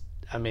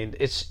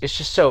 It's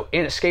just so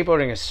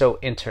skateboarding is so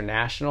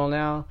international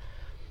now.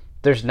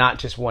 There's not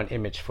just one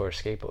image for a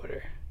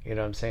skateboarder. You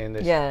know what I'm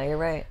saying? You're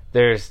right.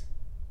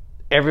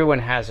 Everyone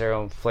has their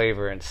own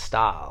flavor and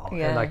style.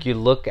 Yeah. And like you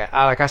look at,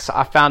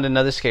 I found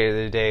another skater the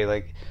other day.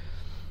 Like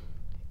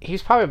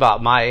he's probably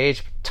about my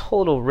age,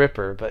 total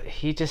ripper, but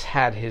he just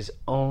had his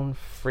own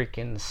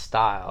freaking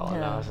style. Yeah,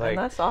 and I was like,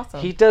 that's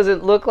awesome. He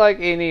doesn't look like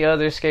any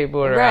other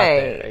skateboarder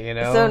out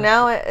there, So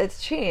now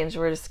it's changed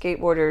where the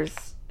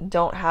skateboarders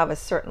don't have a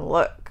certain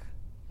look.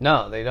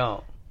 No, they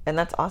don't. And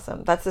that's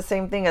awesome. That's the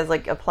same thing as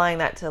like applying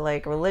that to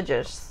like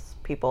religious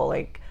people.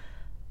 Like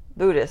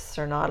Buddhists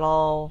or not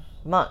all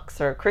monks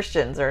or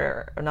Christians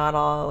or not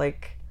all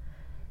like.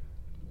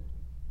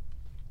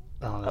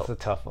 Oh, that's a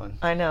tough one.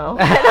 I know.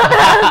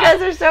 Because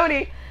there's so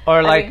many.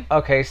 Or like,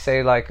 okay,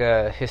 say like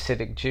a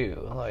Hasidic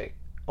Jew, like,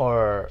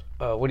 or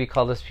what do you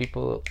call those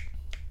people?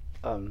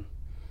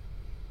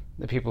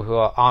 The people who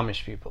are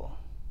Amish people.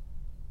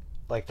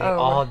 Like they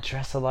all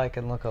dress alike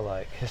and look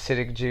alike.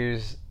 Hasidic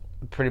Jews,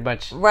 pretty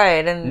much,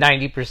 right, and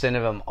 90%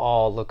 of them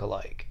all look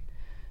alike.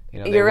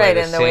 You know, you're right,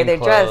 and the way they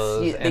dress,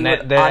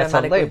 that's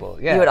a label.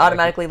 Yeah, you would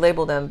automatically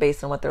label them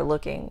based on what they're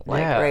looking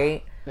like,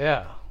 right?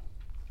 Yeah.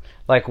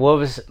 Like, what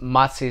was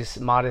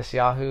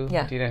Matisyahu?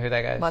 Yeah. Do you know who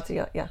that guy is?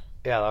 Matisyahu, yeah.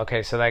 Yeah,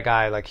 okay, so that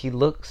guy, like, he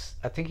looks,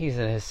 I think he's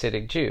a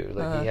Hasidic Jew.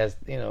 Like, he has,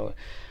 you know,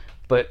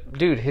 but,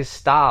 dude, his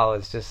style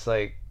is just,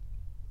 like,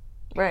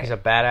 right. He's a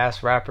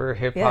badass rapper,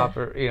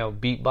 hip-hopper, you know,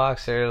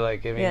 beatboxer.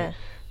 Like, I mean,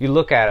 you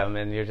look at him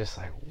and you're just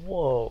like,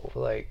 whoa,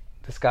 like,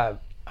 this guy,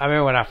 I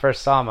remember when I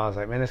first saw him, I was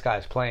like, man, this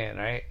guy's playing,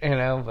 right? You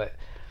know, but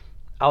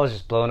I was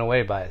just blown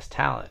away by his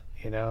talent,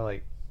 you know,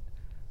 like.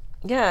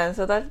 Yeah,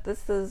 so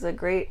this is a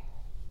great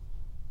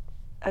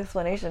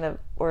explanation of,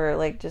 or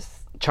like just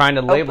trying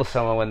to label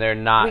someone when they're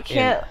not. We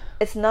can't.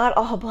 It's not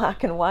all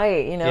black and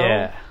white, you know.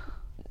 Yeah.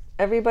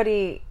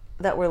 Everybody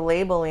that we're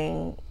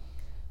labeling,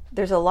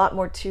 there's a lot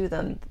more to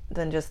them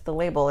than just the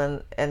label,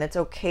 and it's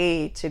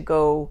okay to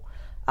go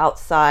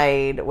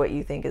outside what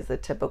you think is the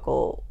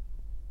typical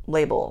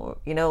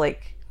label. You know,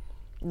 like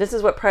this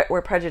is what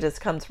where prejudice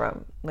comes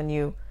from. When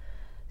you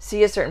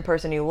see a certain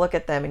person, you look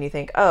at them and you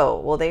think, oh,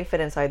 well, they fit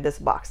inside this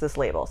box, this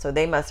label, so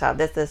they must have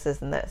this,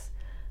 and this.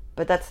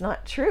 But that's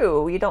not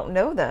true. You don't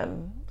know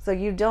them, so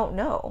you don't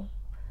know.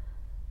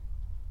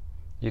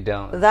 You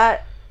don't.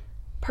 That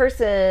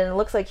person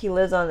looks like he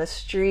lives on the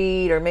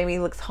street, or maybe he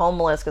looks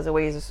homeless because of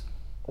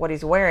what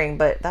he's wearing.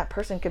 But that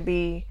person could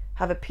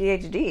have a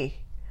PhD.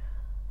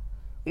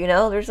 You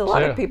know, there's a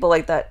lot of people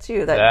like that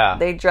too. That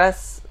they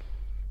dress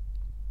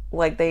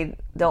like they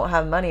don't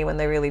have money when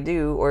they really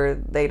do, or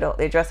they don't.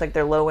 They dress like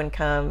they're low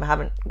income,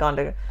 haven't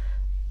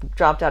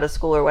dropped out of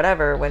school or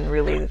whatever, when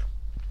really.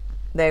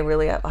 They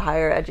really have a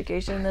higher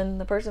education than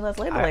the person that's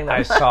labeling them.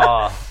 I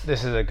saw,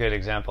 this is a good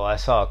example. I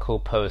saw a cool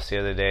post the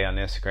other day on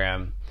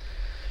Instagram,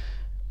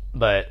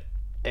 but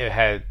it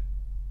had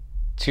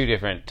two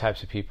different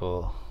types of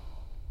people.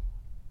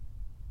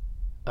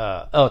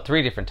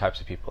 Three different types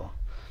of people.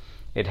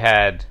 It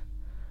had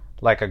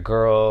like a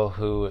girl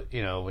who,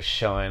 you know, was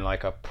showing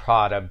like a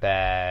Prada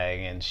bag,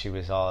 and she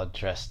was all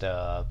dressed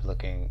up,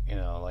 looking, you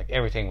know, like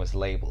everything was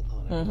labeled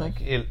on her. Mm-hmm.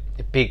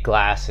 Like big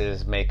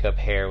glasses, makeup,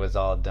 hair was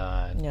all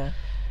done. Yeah.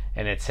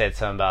 And it said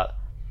something about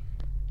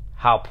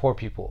how poor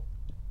people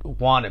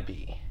want to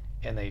be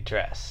and they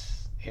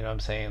dress. You know what I'm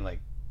saying?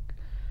 Like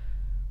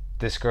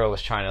this girl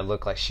was trying to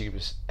look like she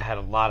had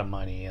a lot of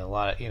money and a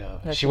lot of, you know,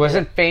 she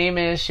wasn't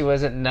famous, she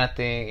wasn't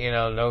nothing, you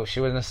know, no, she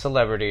wasn't a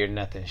celebrity or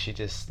nothing. She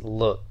just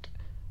looked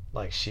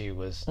like she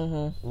was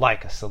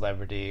like a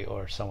celebrity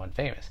or someone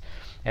famous.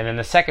 And then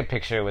the second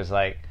picture was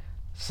like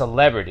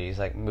celebrities,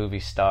 like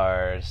movie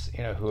stars,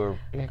 you know, who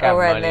got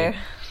money.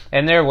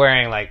 And they're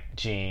wearing like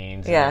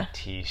jeans and a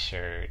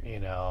t-shirt, you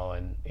know,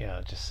 and, you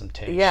know, just some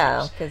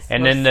tennis shoes.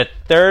 And then the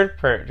third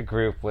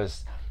group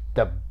was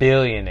the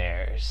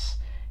billionaires.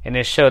 And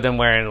it showed them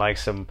wearing like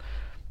some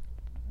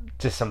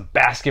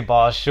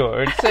basketball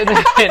shorts and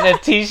a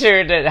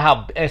t-shirt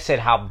that it said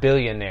how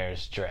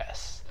billionaires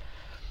dress.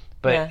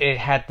 But it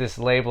had this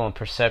label and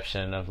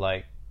perception of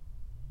like,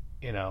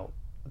 you know,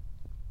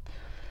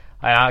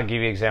 I'll give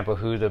you an example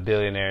who the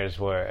billionaires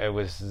were. It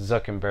was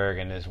Zuckerberg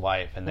and his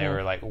wife, and they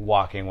were like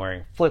walking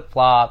wearing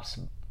flip-flops,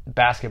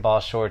 basketball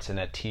shorts, and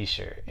a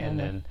t-shirt. And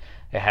then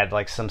it had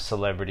like some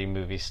celebrity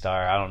movie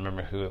star. I don't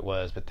remember who it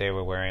was, but they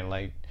were wearing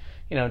like,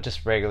 you know,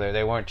 just regular.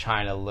 They weren't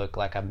trying to look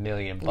like $1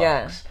 million.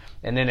 Yeah.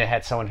 And then it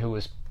had someone who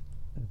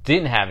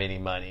didn't have any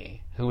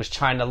money, who was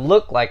trying to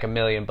look like $1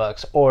 million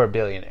or a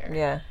billionaire.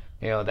 Yeah.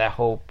 You know, that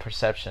whole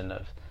perception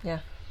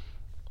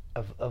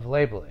of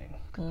labeling,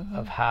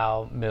 of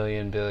how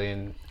billion.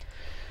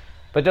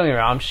 But don't get me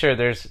wrong, I'm sure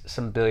there's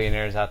some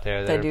billionaires out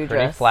there that are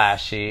pretty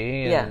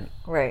flashy. And,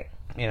 right.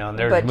 You know, and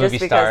there's but movie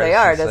just stars. Because they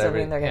are doesn't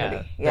mean they're going to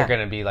be. Yeah. They're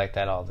going to be like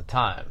that all the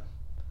time.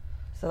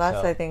 So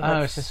I think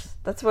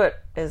that's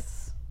what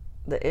is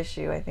the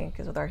issue, I think,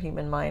 is with our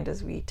human mind,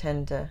 is we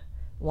tend to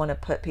want to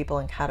put people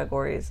in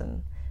categories,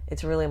 and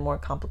it's really more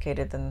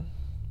complicated than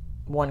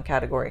one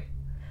category,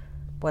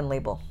 one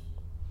label.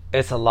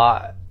 It's a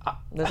lot.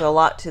 There's a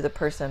lot to the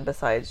person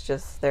besides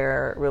just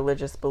their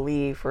religious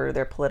belief or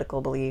their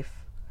political belief.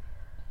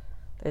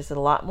 There's a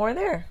lot more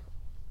there.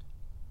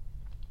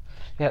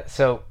 Yeah,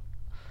 so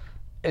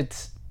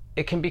it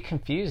can be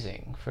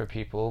confusing for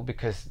people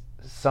because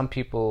some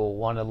people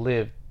want to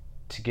live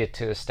to get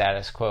to a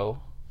status quo,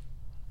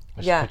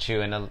 which puts you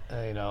in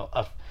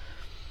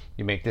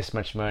you make this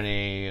much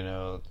money, you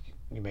know,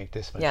 you make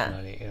this much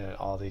money, and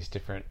all these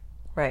different.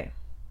 Right,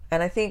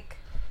 and I think,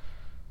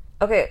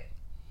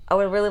 I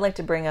would really like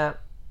to bring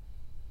up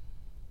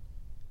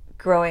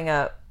growing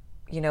up,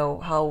 you know,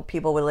 how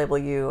people would label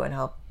you and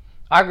how...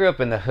 I grew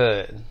up in the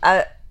hood.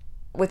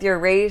 with your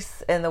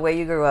race and the way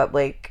you grew up,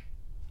 like,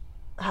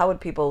 how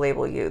would people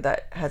label you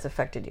that has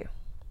affected you?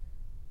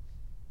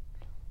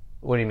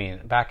 What do you mean?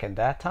 Back in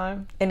that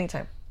time?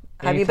 Anytime.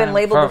 Have you been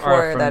labeled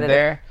before that?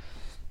 There?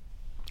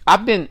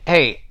 I've been.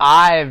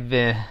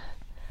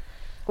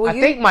 Well, I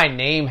think my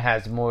name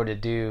has more to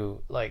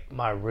do, like,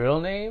 my real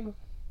name.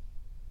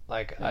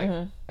 Like,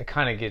 I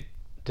kind of get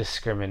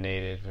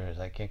discriminated for,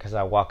 like, because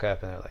I walk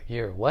up and they're like,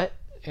 "You're what?"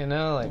 You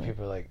know, like,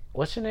 people are like,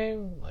 "What's your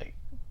name?" Like,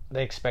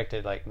 they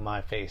expected, like,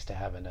 my face to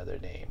have another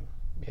name,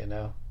 you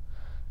know?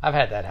 I've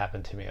had that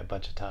happen to me a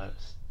bunch of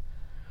times.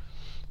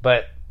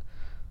 But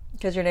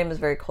because your name is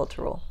very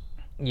cultural.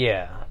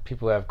 Yeah,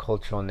 people who have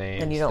cultural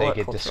names, and you don't they look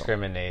get cultural.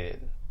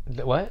 Discriminated.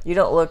 What? You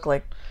don't look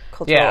like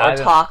cultural or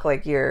talk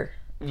like you're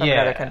from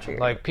another country.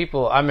 Like,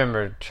 people, I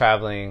remember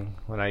traveling,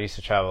 when I used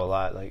to travel a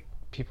lot, like,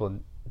 people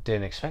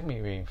didn't expect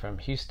me being from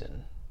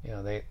Houston. You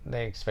know,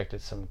 they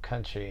expected some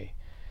country,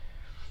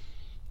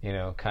 you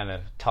know, kind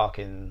of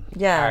talking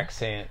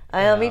accent.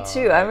 Me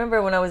too. I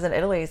remember when I was in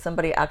Italy,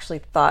 somebody actually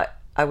thought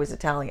I was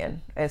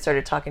Italian and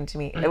started talking to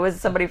me. It was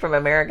somebody from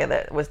America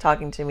that was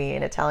talking to me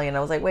in Italian.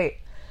 I was like, wait,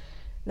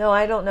 no,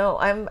 I don't know.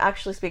 I'm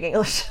actually speaking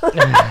English.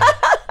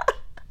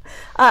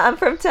 I'm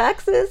from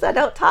Texas. I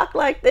don't talk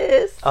like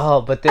this.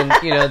 Oh, but then,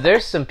 you know,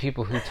 there's some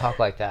people who talk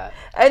like that.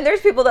 And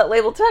there's people that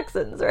label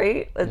Texans,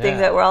 right? I think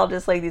that we're all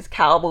just like these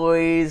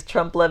cowboys,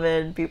 Trump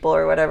lemon people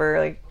or whatever,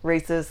 like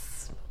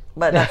racists.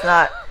 But that's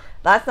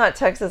not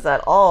Texas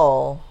at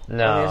all.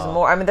 No. There's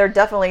more. I mean, there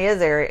definitely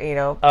is area, you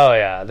know. Oh,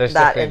 yeah. There's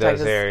definitely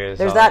those areas.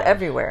 There's that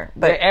everywhere.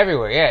 But they're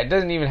everywhere. Yeah, it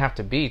doesn't even have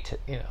to be,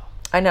 you know.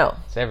 I know.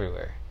 It's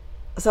everywhere.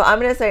 So I'm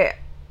going to say,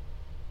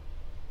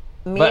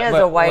 as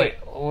a white... Wait,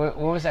 what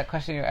was that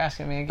question you were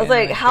asking me again? I was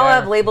like, how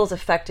have labels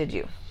affected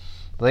you?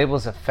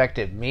 Labels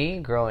affected me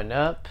growing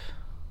up?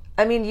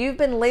 I mean, you've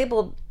been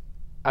labeled...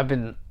 I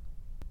don't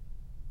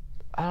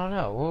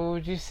know. What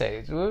would you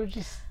say?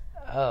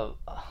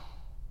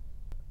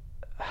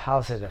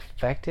 How's it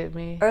affected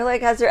me? Or,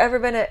 like, has there ever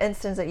been an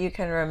instance that you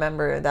can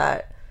remember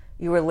that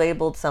you were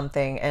labeled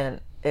something and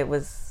it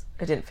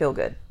didn't feel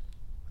good?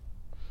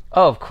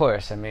 Oh, of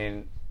course. I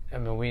mean,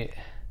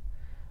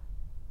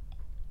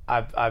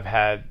 I've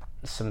had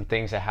some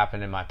things that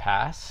happened in my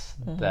past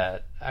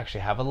that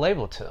actually have a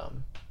label to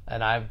them,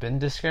 and I've been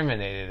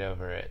discriminated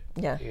over it.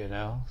 Yeah. You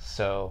know,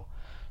 so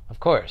of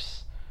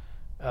course,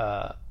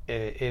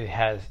 it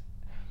has.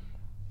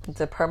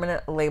 It's a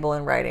permanent label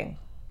in writing.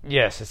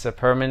 Yes, it's a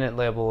permanent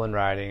label in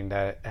writing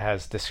that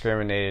has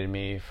discriminated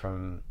me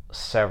from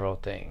several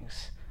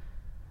things.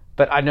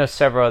 But I know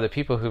several other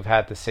people who've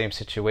had the same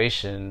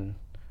situation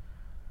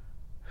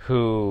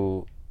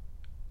who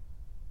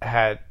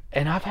had,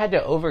 and I've had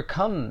to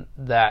overcome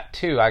that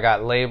too. I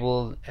got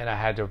labeled and I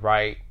had to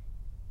write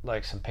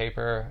like some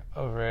paper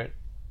over it.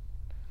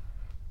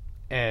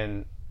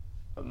 And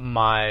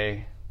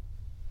my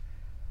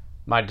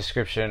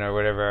description or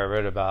whatever I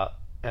wrote about,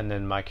 and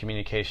then my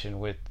communication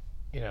with,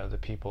 you know, the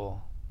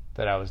people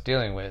that I was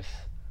dealing with,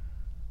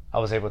 I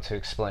was able to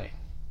explain,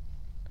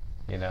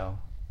 you know,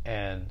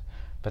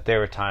 but there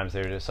were times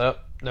they were just, oh,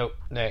 nope,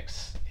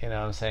 next, you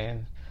know what I'm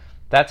saying?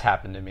 That's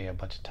happened to me a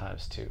bunch of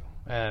times too.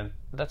 And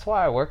that's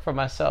why I work for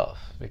myself,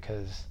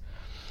 because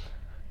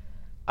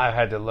I've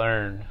had to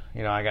learn,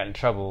 you know, I got in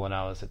trouble when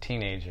I was a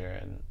teenager,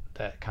 and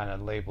that kind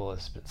of label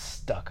has been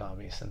stuck on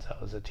me since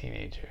I was a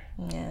teenager.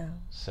 Yeah.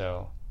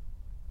 So,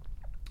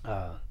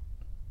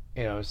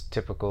 you know, it's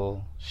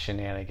typical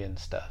shenanigan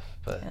stuff,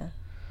 but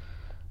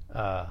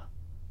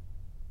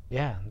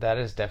yeah, that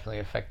has definitely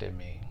affected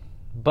me.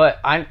 But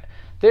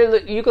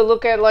you could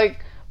look at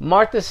like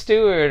Martha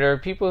Stewart or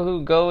people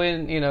who go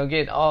in, you know,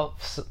 get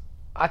off.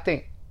 I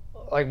think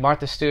like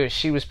Martha Stewart,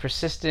 she was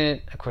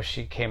persistent. Of course,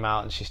 she came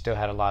out and she still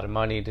had a lot of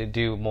money to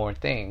do more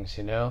things,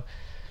 you know.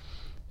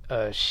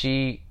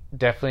 She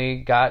definitely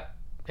got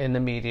in the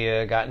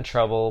media, got in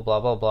trouble, blah,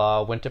 blah,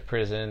 blah, went to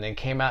prison and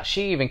came out.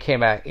 She even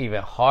came out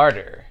even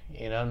harder.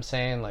 You know what I'm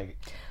saying? Like,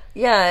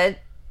 yeah,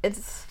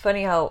 it's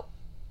funny how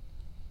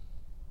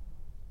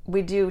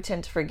we do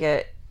tend to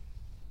forget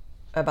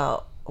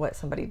about what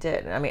somebody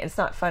did. I mean, it's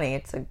not funny.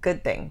 It's a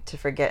good thing to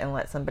forget and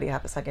let somebody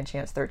have a second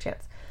chance, third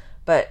chance.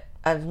 But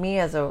as me,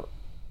 as a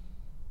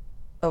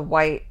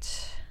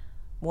white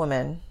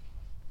woman,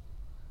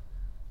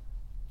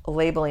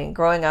 labeling,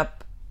 growing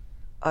up,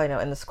 I know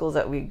in the schools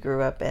that we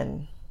grew up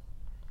in,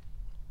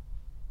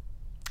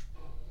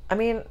 I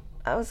mean,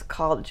 I was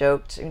called,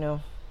 joked, you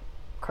know,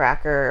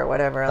 cracker or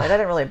whatever. Like, that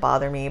didn't really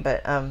bother me,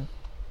 but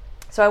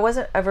so I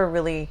wasn't ever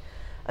really.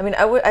 I mean,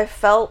 I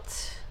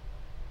felt.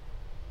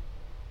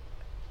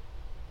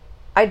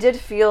 I did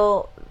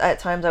feel at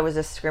times I was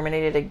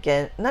discriminated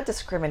against. Not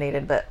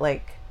discriminated, but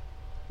like,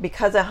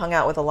 because I hung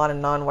out with a lot of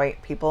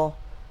non-white people,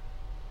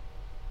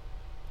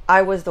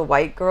 I was the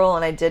white girl,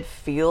 and I did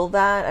feel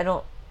that. I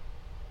don't.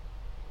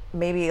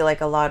 Maybe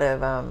like a lot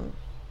of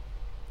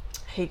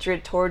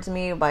hatred towards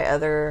me by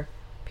other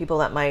people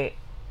that might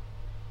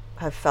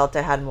have felt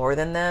I had more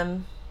than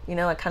them. You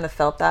know, I kind of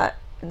felt that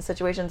in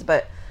situations.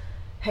 But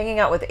hanging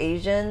out with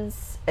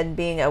Asians and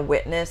being a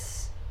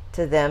witness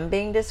to them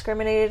being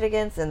discriminated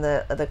against in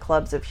the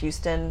clubs of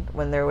Houston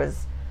when there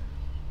was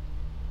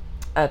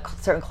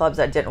certain clubs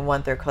that didn't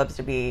want their clubs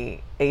to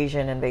be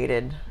Asian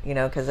invaded,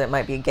 because it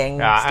might be gang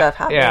stuff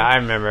happening. Yeah, I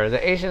remember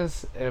the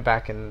Asians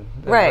back in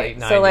the right. late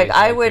 90s. So like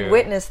I would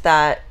witness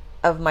that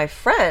of my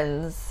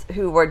friends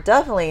who were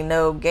definitely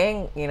no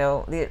gang.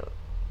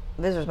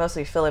 These were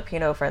mostly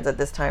Filipino friends at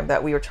this time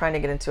that we were trying to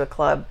get into a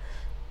club,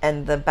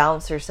 and the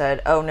bouncer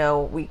said, "Oh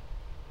no,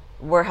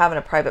 we're having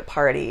a private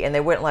party," and they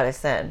wouldn't let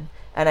us in.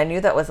 And I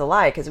knew that was a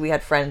lie because we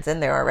had friends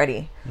in there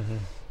already. Mm-hmm.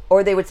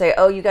 Or they would say,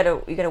 "Oh, you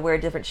gotta wear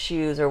different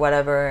shoes or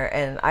whatever,"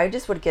 and I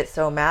just would get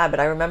so mad. But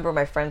I remember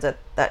my friends at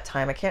that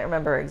time. I can't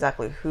remember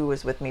exactly who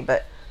was with me,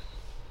 but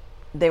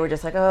they were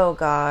just like, "Oh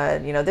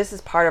God, this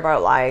is part of our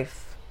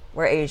life.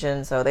 We're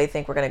Asian, so they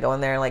think we're gonna go in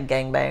there and like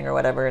gangbang or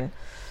whatever." And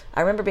I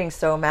remember being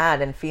so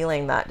mad and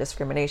feeling that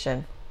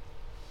discrimination.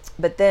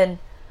 But then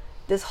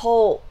this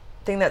whole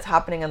thing that's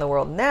happening in the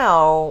world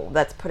now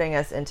that's putting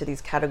us into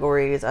these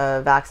categories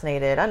of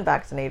vaccinated,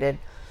 unvaccinated,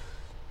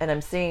 and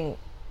I'm seeing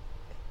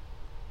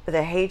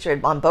the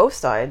hatred on both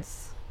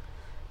sides.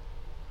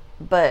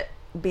 But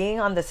being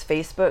on this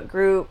Facebook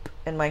group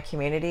in my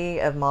community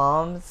of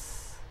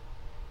moms,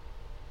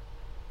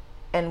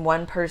 and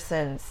one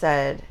person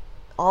said,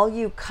 all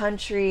you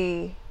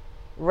country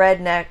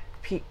rednecks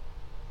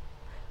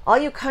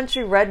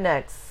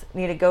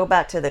need to go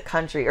back to the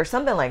country, or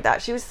something like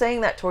that. She was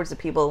saying that towards the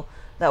people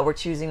that were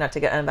choosing not to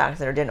get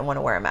unvaccinated or didn't want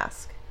to wear a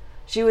mask.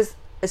 She was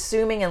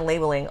assuming and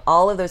labeling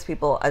all of those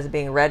people as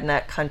being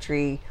redneck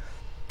country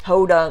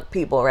hodunk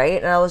people,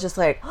 right? And I was just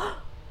like,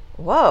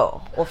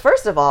 whoa. Well,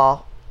 first of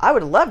all, I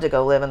would love to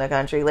go live in the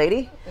country,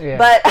 lady. Yeah.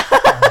 But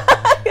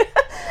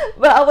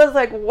but I was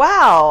like,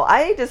 wow,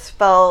 I just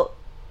felt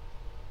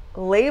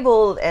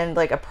labeled and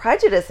like a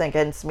prejudice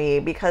against me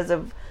because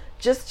of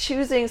just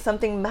choosing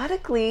something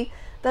medically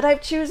that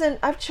I've chosen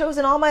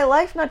all my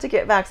life not to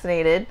get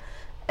vaccinated.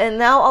 And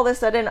now all of a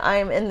sudden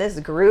I'm in this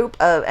group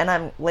and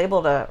I'm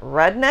labeled a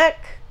redneck.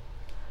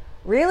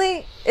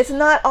 Really? This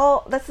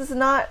is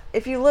not,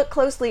 if you look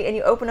closely and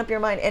you open up your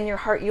mind and your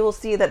heart, you will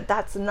see that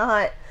that's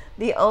not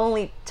the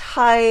only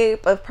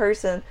type of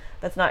person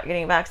that's not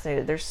getting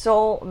vaccinated. There's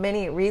so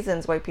many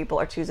reasons why people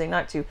are choosing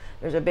not to.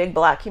 There's a big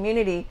black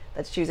community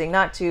that's choosing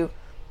not to,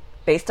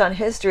 based on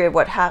history of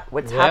what's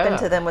happened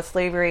to them with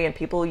slavery and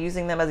people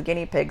using them as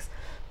guinea pigs.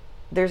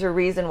 There's a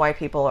reason why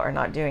people are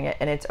not doing it,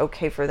 and it's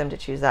okay for them to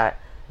choose that.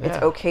 Yeah. It's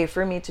okay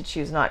for me to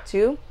choose not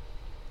to.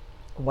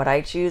 What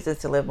I choose is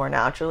to live more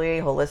naturally,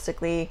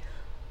 holistically.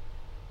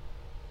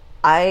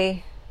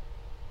 I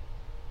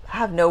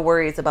have no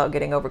worries about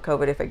getting over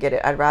COVID if I get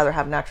it. I'd rather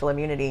have natural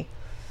immunity.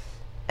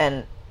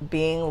 And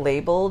being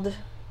labeled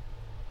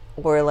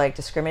or like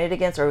discriminated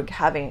against, or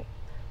having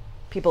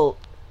people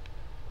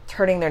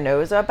turning their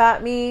nose up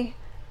at me,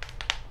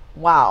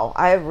 wow,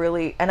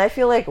 and I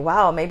feel like,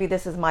 wow, maybe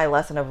this is my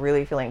lesson of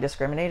really feeling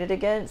discriminated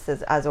against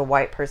as a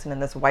white person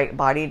in this white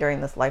body during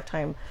this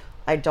lifetime.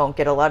 I don't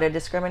get a lot of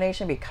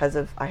discrimination because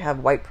I have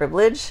white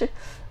privilege.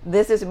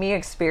 This is me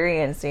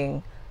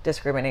experiencing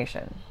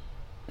discrimination.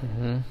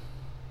 Mm-hmm.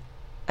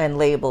 And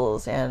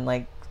labels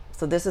and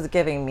so this is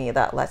giving me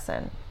that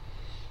lesson.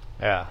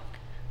 Yeah.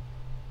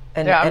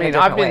 I mean,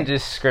 I've been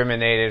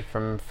discriminated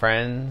from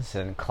friends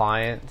and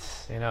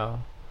clients, I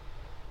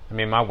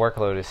mean, my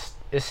workload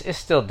is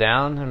still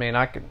down. I mean,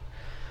 I could,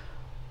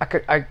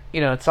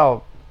 it's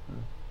all,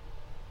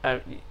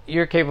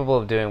 you're capable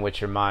of doing what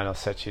your mind will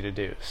set you to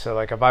do. So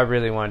like, if I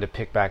really wanted to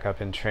pick back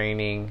up in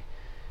training,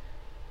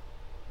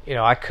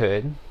 I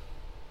could.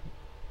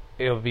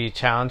 It'll be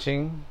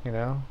challenging,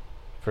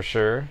 for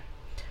sure.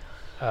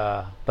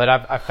 But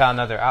I've found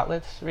other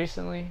outlets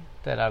recently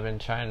that I've been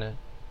trying to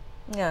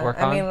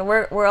work on. I mean,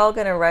 we're all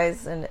going to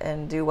rise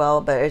and do well,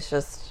 but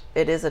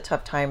it is a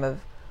tough time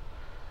of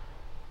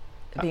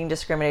being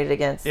discriminated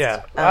against.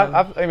 Yeah.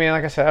 I mean,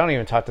 like I said, I don't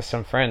even talk to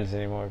some friends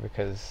anymore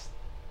because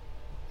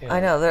I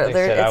know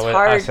it's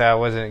hard. I said I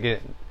wasn't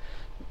getting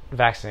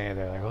vaccinated.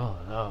 They're like, oh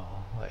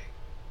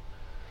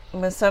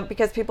no,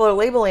 because people are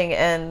labeling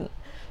and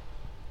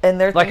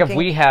they're like, thinking, if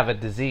we have a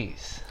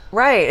disease.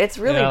 Right, it's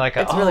really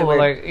really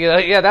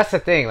weird. That's the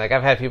thing. Like,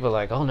 I've had people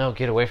like, "Oh no,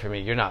 get away from me!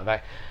 You're not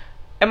back."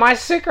 Am I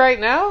sick right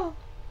now?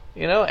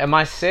 Am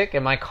I sick?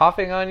 Am I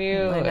coughing on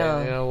you? I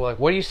know. And,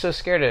 what are you so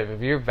scared of?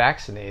 If you're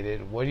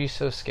vaccinated, what are you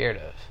so scared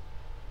of?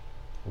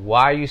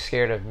 Why are you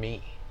scared of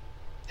me?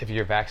 If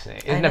you're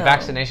vaccinated, isn't a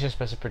vaccination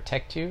supposed to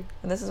protect you?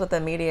 And this is what the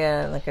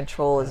media and the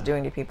control is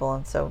doing to people.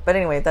 And so, but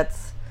anyway,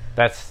 that's.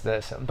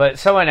 But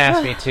someone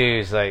asked me too.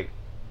 Is like,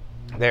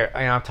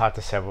 I've talked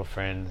to several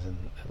friends and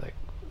like.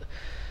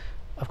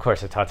 Of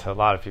course, I talked to a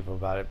lot of people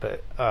about it,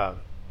 but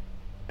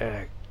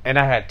and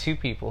I had two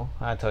people.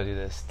 I told you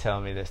this,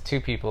 telling me this.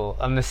 Two people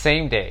on the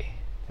same day.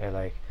 They're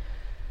like,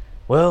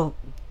 "Well,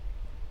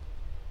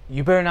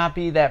 you better not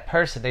be that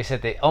person." They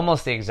said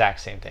almost the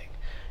exact same thing.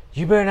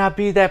 You better not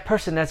be that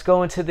person that's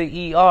going to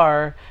the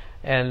ER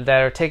and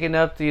that are taking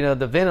up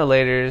the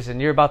ventilators,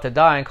 and you're about to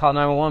die and call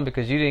 911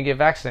 because you didn't get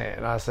vaccinated.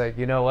 And I was like,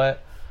 you know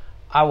what?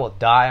 I will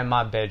die in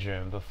my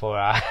bedroom before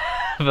I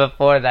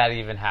before that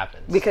even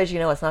happens. Because you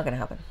know it's not going to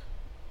happen.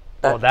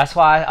 Well, that's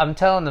why I'm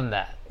telling them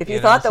that. If you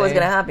thought that was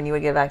going to happen, you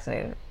would get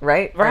vaccinated,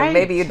 right? Right. Or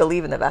maybe you'd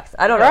believe in the vaccine.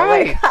 I don't know.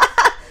 Right.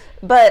 Like,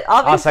 but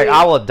obviously, I was like,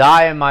 I will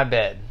die in my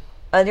bed.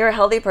 And you're a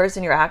healthy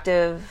person. You're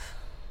active.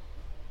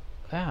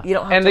 Yeah. You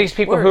don't have and to these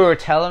people worry. who are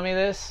telling me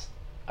this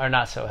are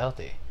not so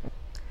healthy.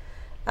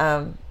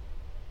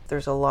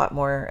 There's a lot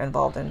more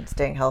involved in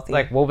staying healthy.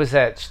 Like, what was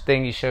that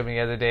thing you showed me the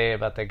other day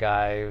about the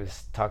guy who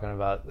was talking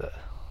about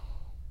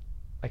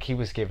like he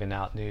was giving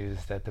out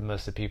news that the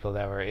most of the people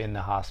that were in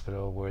the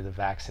hospital were the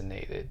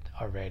vaccinated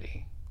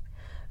already.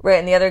 Right,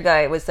 and the other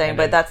guy was saying, And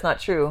but then- that's not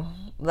true.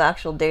 The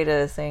actual data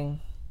is saying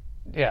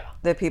Yeah.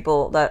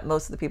 that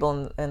most of the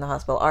people in the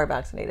hospital are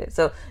vaccinated.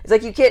 So it's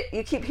like you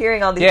keep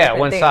hearing all these Yeah, different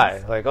one things.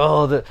 side. Like,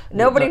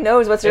 Nobody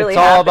knows what's really It's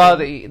all about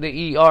happening.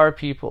 the ER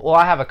people. Well,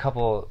 I have a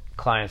couple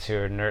clients who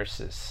are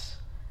nurses.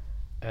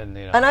 And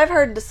I've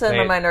heard some They-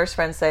 of my nurse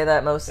friends say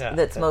that Yeah,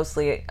 that's yeah.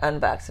 mostly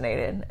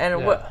unvaccinated.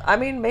 And Yeah.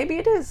 maybe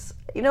it is.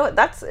 You know,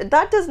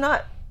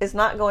 is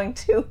not going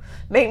to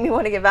make me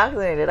want to get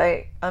vaccinated.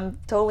 I'm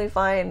totally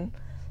fine.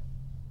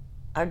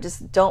 I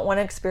just don't want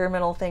an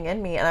experimental thing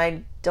in me, and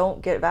I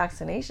don't get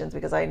vaccinations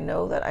because I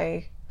know that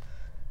I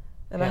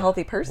am a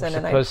healthy person. We're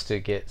And supposed to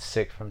get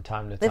sick from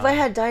time to time. if I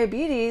had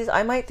diabetes,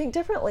 I might think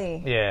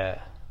differently. Yeah,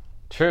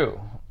 true.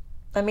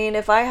 I mean,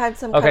 if I had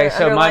some Okay, kind of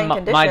so underlying my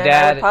condition, I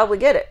dad- would probably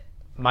get it.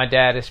 My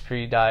dad is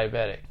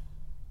pre-diabetic,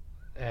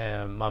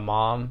 and my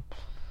mom,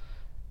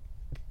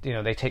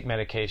 they take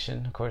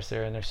medication. Of course,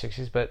 they're in their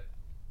 60s, but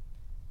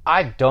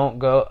I don't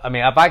go. I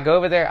mean, if I go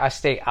over there, I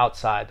stay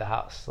outside the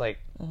house. Like,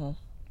 don't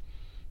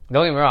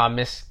get me wrong, I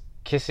miss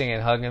kissing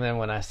and hugging them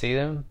when I see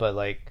them, but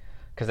like,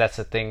 because that's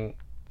the thing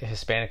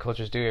Hispanic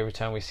cultures do. Every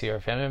time we see our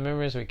family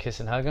members, we kiss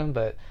and hug them.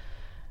 But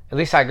at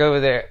least I go over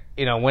there.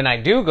 When I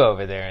do go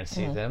over there and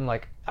see them,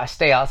 like, I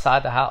stay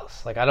outside the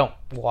house. Like, I don't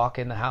walk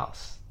in the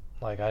house.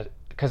 Like,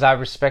 because I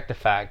respect the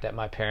fact that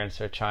my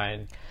parents are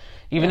trying,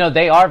 even though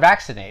they are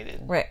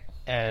vaccinated, Right.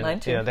 and Mine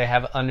too. they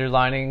have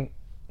underlying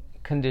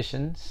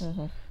conditions,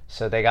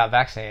 so they got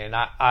vaccinated.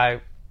 And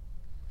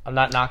I'm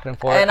not knocking them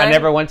for it. And I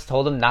never once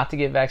told them not to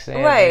get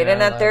vaccinated. Right,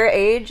 and at their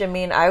age, I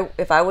mean,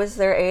 if I was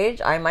their age,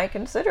 I might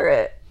consider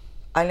it.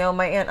 I know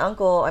my aunt and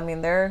uncle. I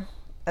mean, they're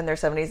in their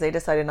 70s. They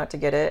decided not to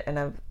get it,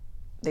 and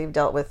they've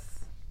dealt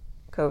with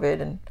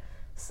COVID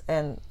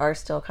and are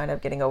still kind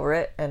of getting over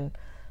it. And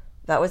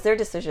that was their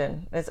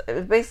decision. It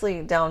was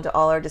basically down to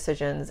all our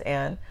decisions.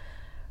 And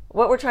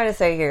what we're trying to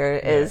say here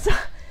is,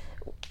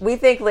 we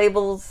think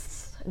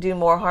labels do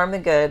more harm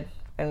than good.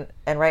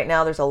 And right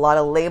now there's a lot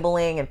of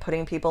labeling and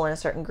putting people in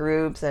certain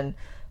groups, and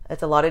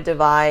it's a lot of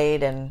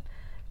divide, and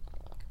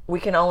we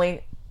can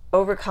only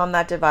overcome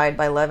that divide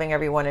by loving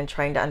everyone and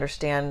trying to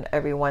understand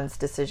everyone's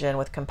decision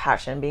with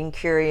compassion, being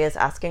curious,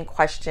 asking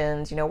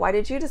questions. Why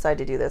did you decide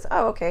to do this?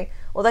 Oh, okay.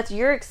 Well, that's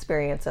your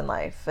experience in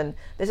life, and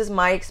this is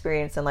my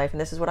experience in life, and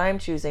this is what I'm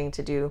choosing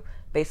to do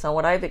based on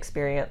what I've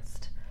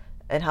experienced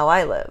and how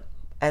I live.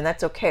 And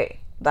that's okay.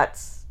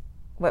 That's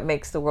what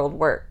makes the world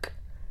work.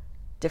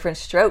 Different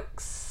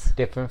strokes.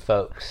 different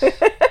folks.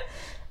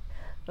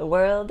 The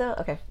world.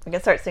 Okay, we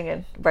can start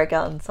singing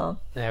breakout in song.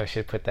 Yeah, we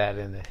should put that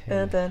in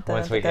Dun, dun,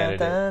 once we dun, get it.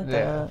 dun, Yeah,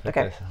 dun. put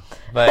Okay. this on.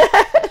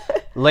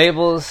 But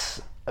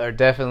labels are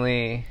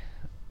definitely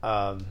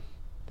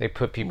they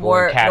put people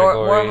in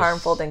categories. more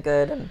harmful than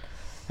good. And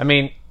I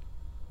mean,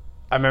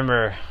 I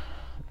remember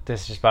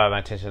this just brought my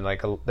attention.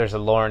 Like, there's a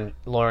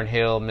Lauryn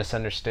Hill,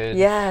 Misunderstood.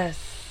 yes,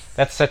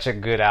 That's such a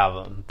good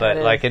album. But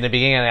It like is. in the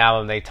beginning of the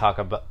album, they talk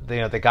about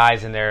the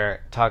guys in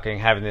there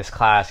having this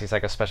class. He's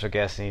like a special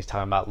guest, and he's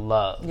talking about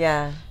love.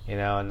 yeah,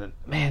 And then,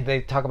 man,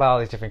 they talk about all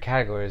these different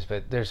categories.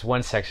 But there's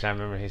one section I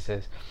remember. He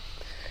says,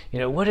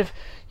 what if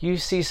you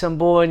see some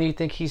boy and you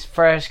think he's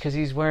fresh because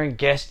he's wearing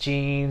Guess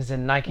jeans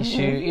and Nike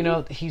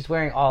shoes? He's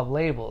wearing all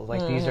labels.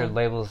 Like, these are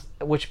labels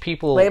which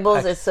people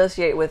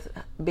associate with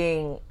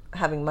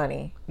having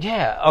money.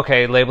 Yeah,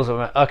 okay, labels.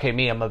 Okay,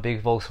 me, I'm a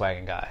big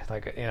Volkswagen guy.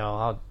 Like,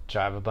 I'll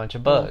drive a bunch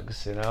of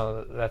bugs.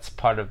 That's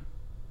part of,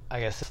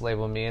 I guess, it's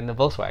label me in the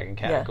Volkswagen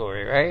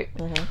category, right?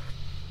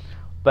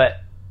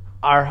 But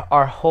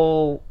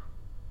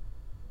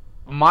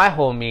my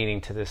whole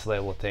meaning to this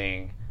label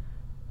thing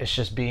is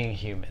just being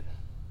human.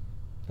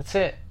 That's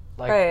it.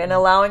 Like, Right, and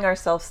allowing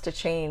ourselves to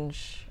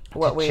change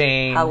how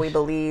we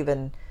believe,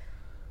 and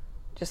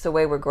just the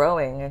way we're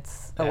growing.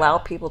 It's allow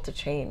people to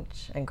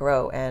change and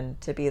grow and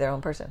to be their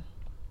own person.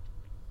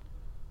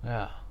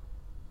 Yeah.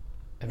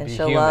 And be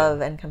show human.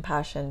 love and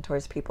compassion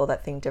towards people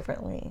that think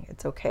differently.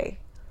 It's okay.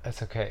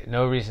 That's okay.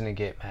 No reason to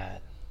get mad.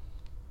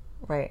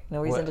 Right.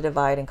 No reason to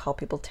divide and call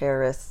people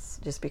terrorists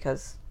just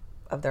because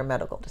of their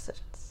medical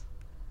decisions.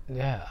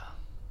 Yeah.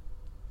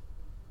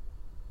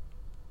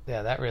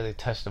 Yeah, that really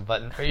touched a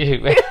button for you,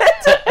 man.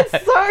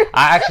 Sorry.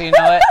 I actually, you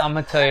know what? I'm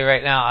going to tell you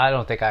right now, I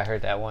don't think I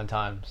heard that one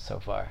time so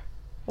far.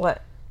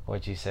 What?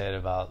 What you said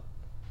about,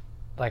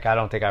 like, I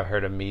don't think I've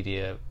heard of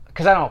media,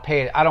 because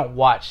I don't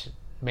watch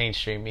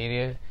mainstream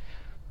media,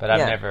 but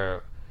I've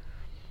never.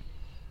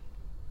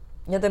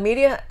 Yeah, the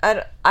media,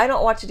 I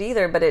don't watch it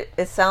either, but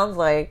it sounds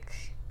like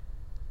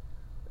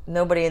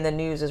nobody in the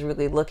news is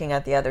really looking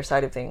at the other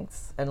side of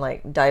things and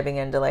like diving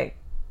into like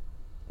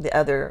the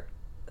other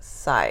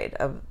side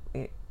of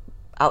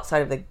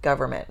outside of the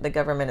government. The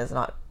government is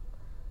not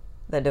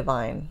the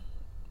divine.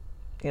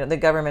 You know, the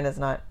government is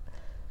not.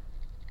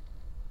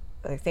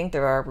 I think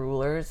there are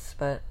rulers,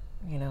 but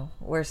you know,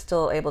 we're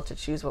still able to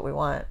choose what we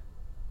want.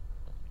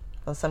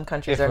 Well, some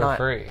countries are not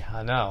free.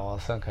 I know. Well,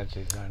 some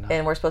countries are not.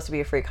 And we're supposed to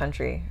be a free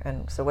country,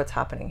 and so what's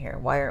happening here?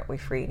 Why aren't we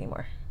free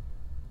anymore?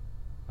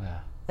 Yeah.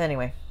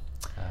 Anyway.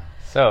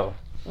 So.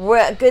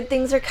 Good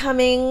things are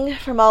coming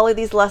from all of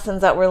these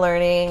lessons that we're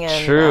learning.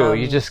 And, true.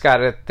 You just got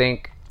to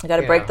think. You got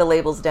to break the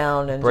labels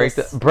down and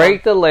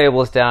break the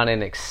labels down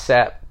and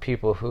accept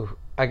people who,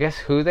 I guess,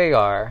 who they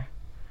are.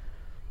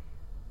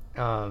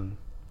 How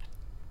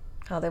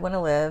they want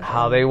to live.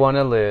 How they want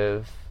to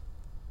live.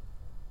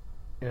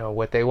 You know,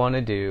 what they want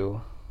to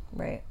do.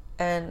 Right.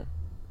 And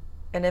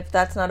if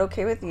that's not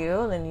okay with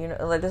you, then, you know,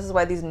 like, this is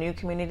why these new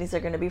communities are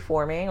going to be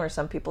forming, or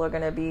some people are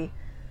going to be.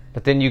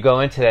 But then you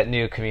go into that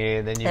new community,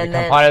 and then you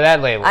become part of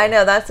that label. I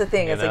know, that's the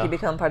thing. It's like you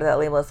become part of that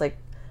label. It's like,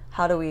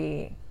 how do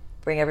we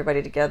bring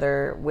everybody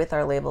together with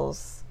our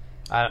labels?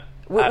 Right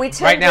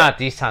now, at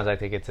these times, I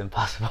think it's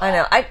impossible. I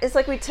know. It's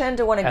like we tend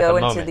to want to go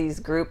into these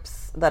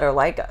groups that are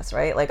like us,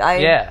 right? Like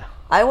I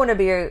want to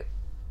be.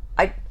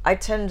 I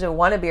tend to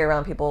want to be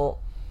around people.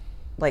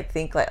 Like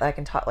think like I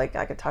can talk. Like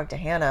I could talk to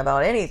Hannah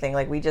about anything.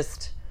 Like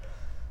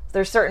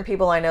there's certain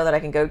people I know that I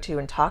can go to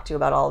and talk to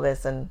about all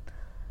this, and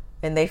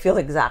they feel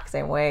the exact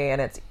same way, and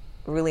it's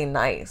really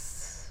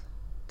nice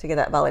to get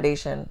that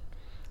validation.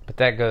 But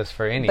that goes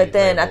for any. But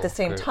then at the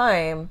same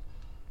time,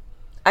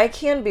 I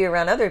can be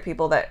around other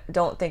people that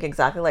don't think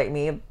exactly like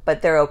me,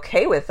 but they're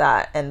okay with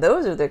that, and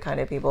those are the kind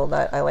of people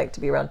that I like to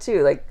be around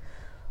too. Like,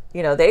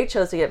 you know, they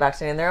chose to get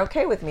vaccinated, and they're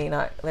okay with me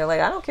not. They're like,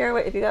 I don't care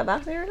if you got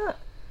vaccinated or not.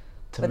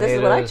 Tomatoes, but this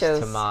is what I chose.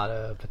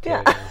 Tomato,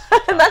 potatoes. Yeah,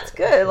 and that's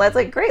good. That's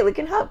like great. We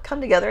can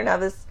come together and have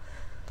this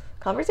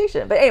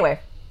conversation. But anyway,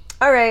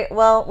 all right.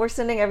 Well, we're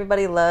sending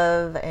everybody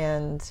love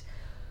and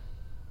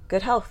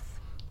good health.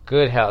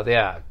 Good health.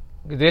 Yeah.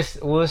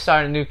 We'll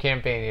start a new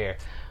campaign here.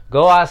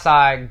 Go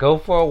outside. Go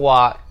for a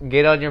walk.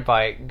 Get on your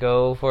bike.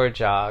 Go for a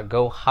jog.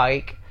 Go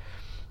hike.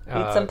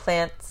 Eat some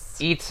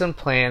plants. Eat some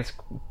plants.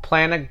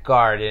 Plant a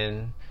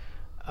garden.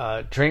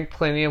 Drink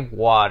plenty of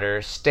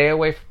water. Stay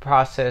away from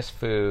processed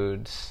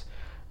foods.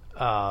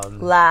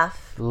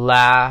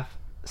 Laugh,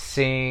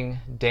 sing,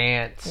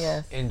 dance,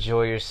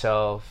 enjoy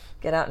yourself.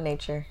 Get out in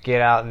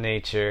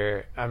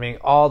nature. I mean,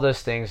 all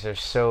those things are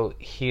so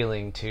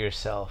healing to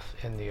yourself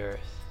and the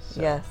earth.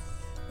 So. Yes.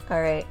 All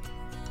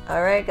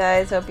right,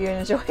 guys. Hope you're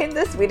enjoying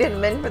this. We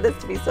didn't mean for this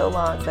to be so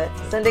long, but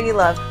sending you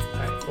love. All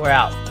right, we're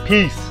out.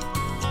 Peace.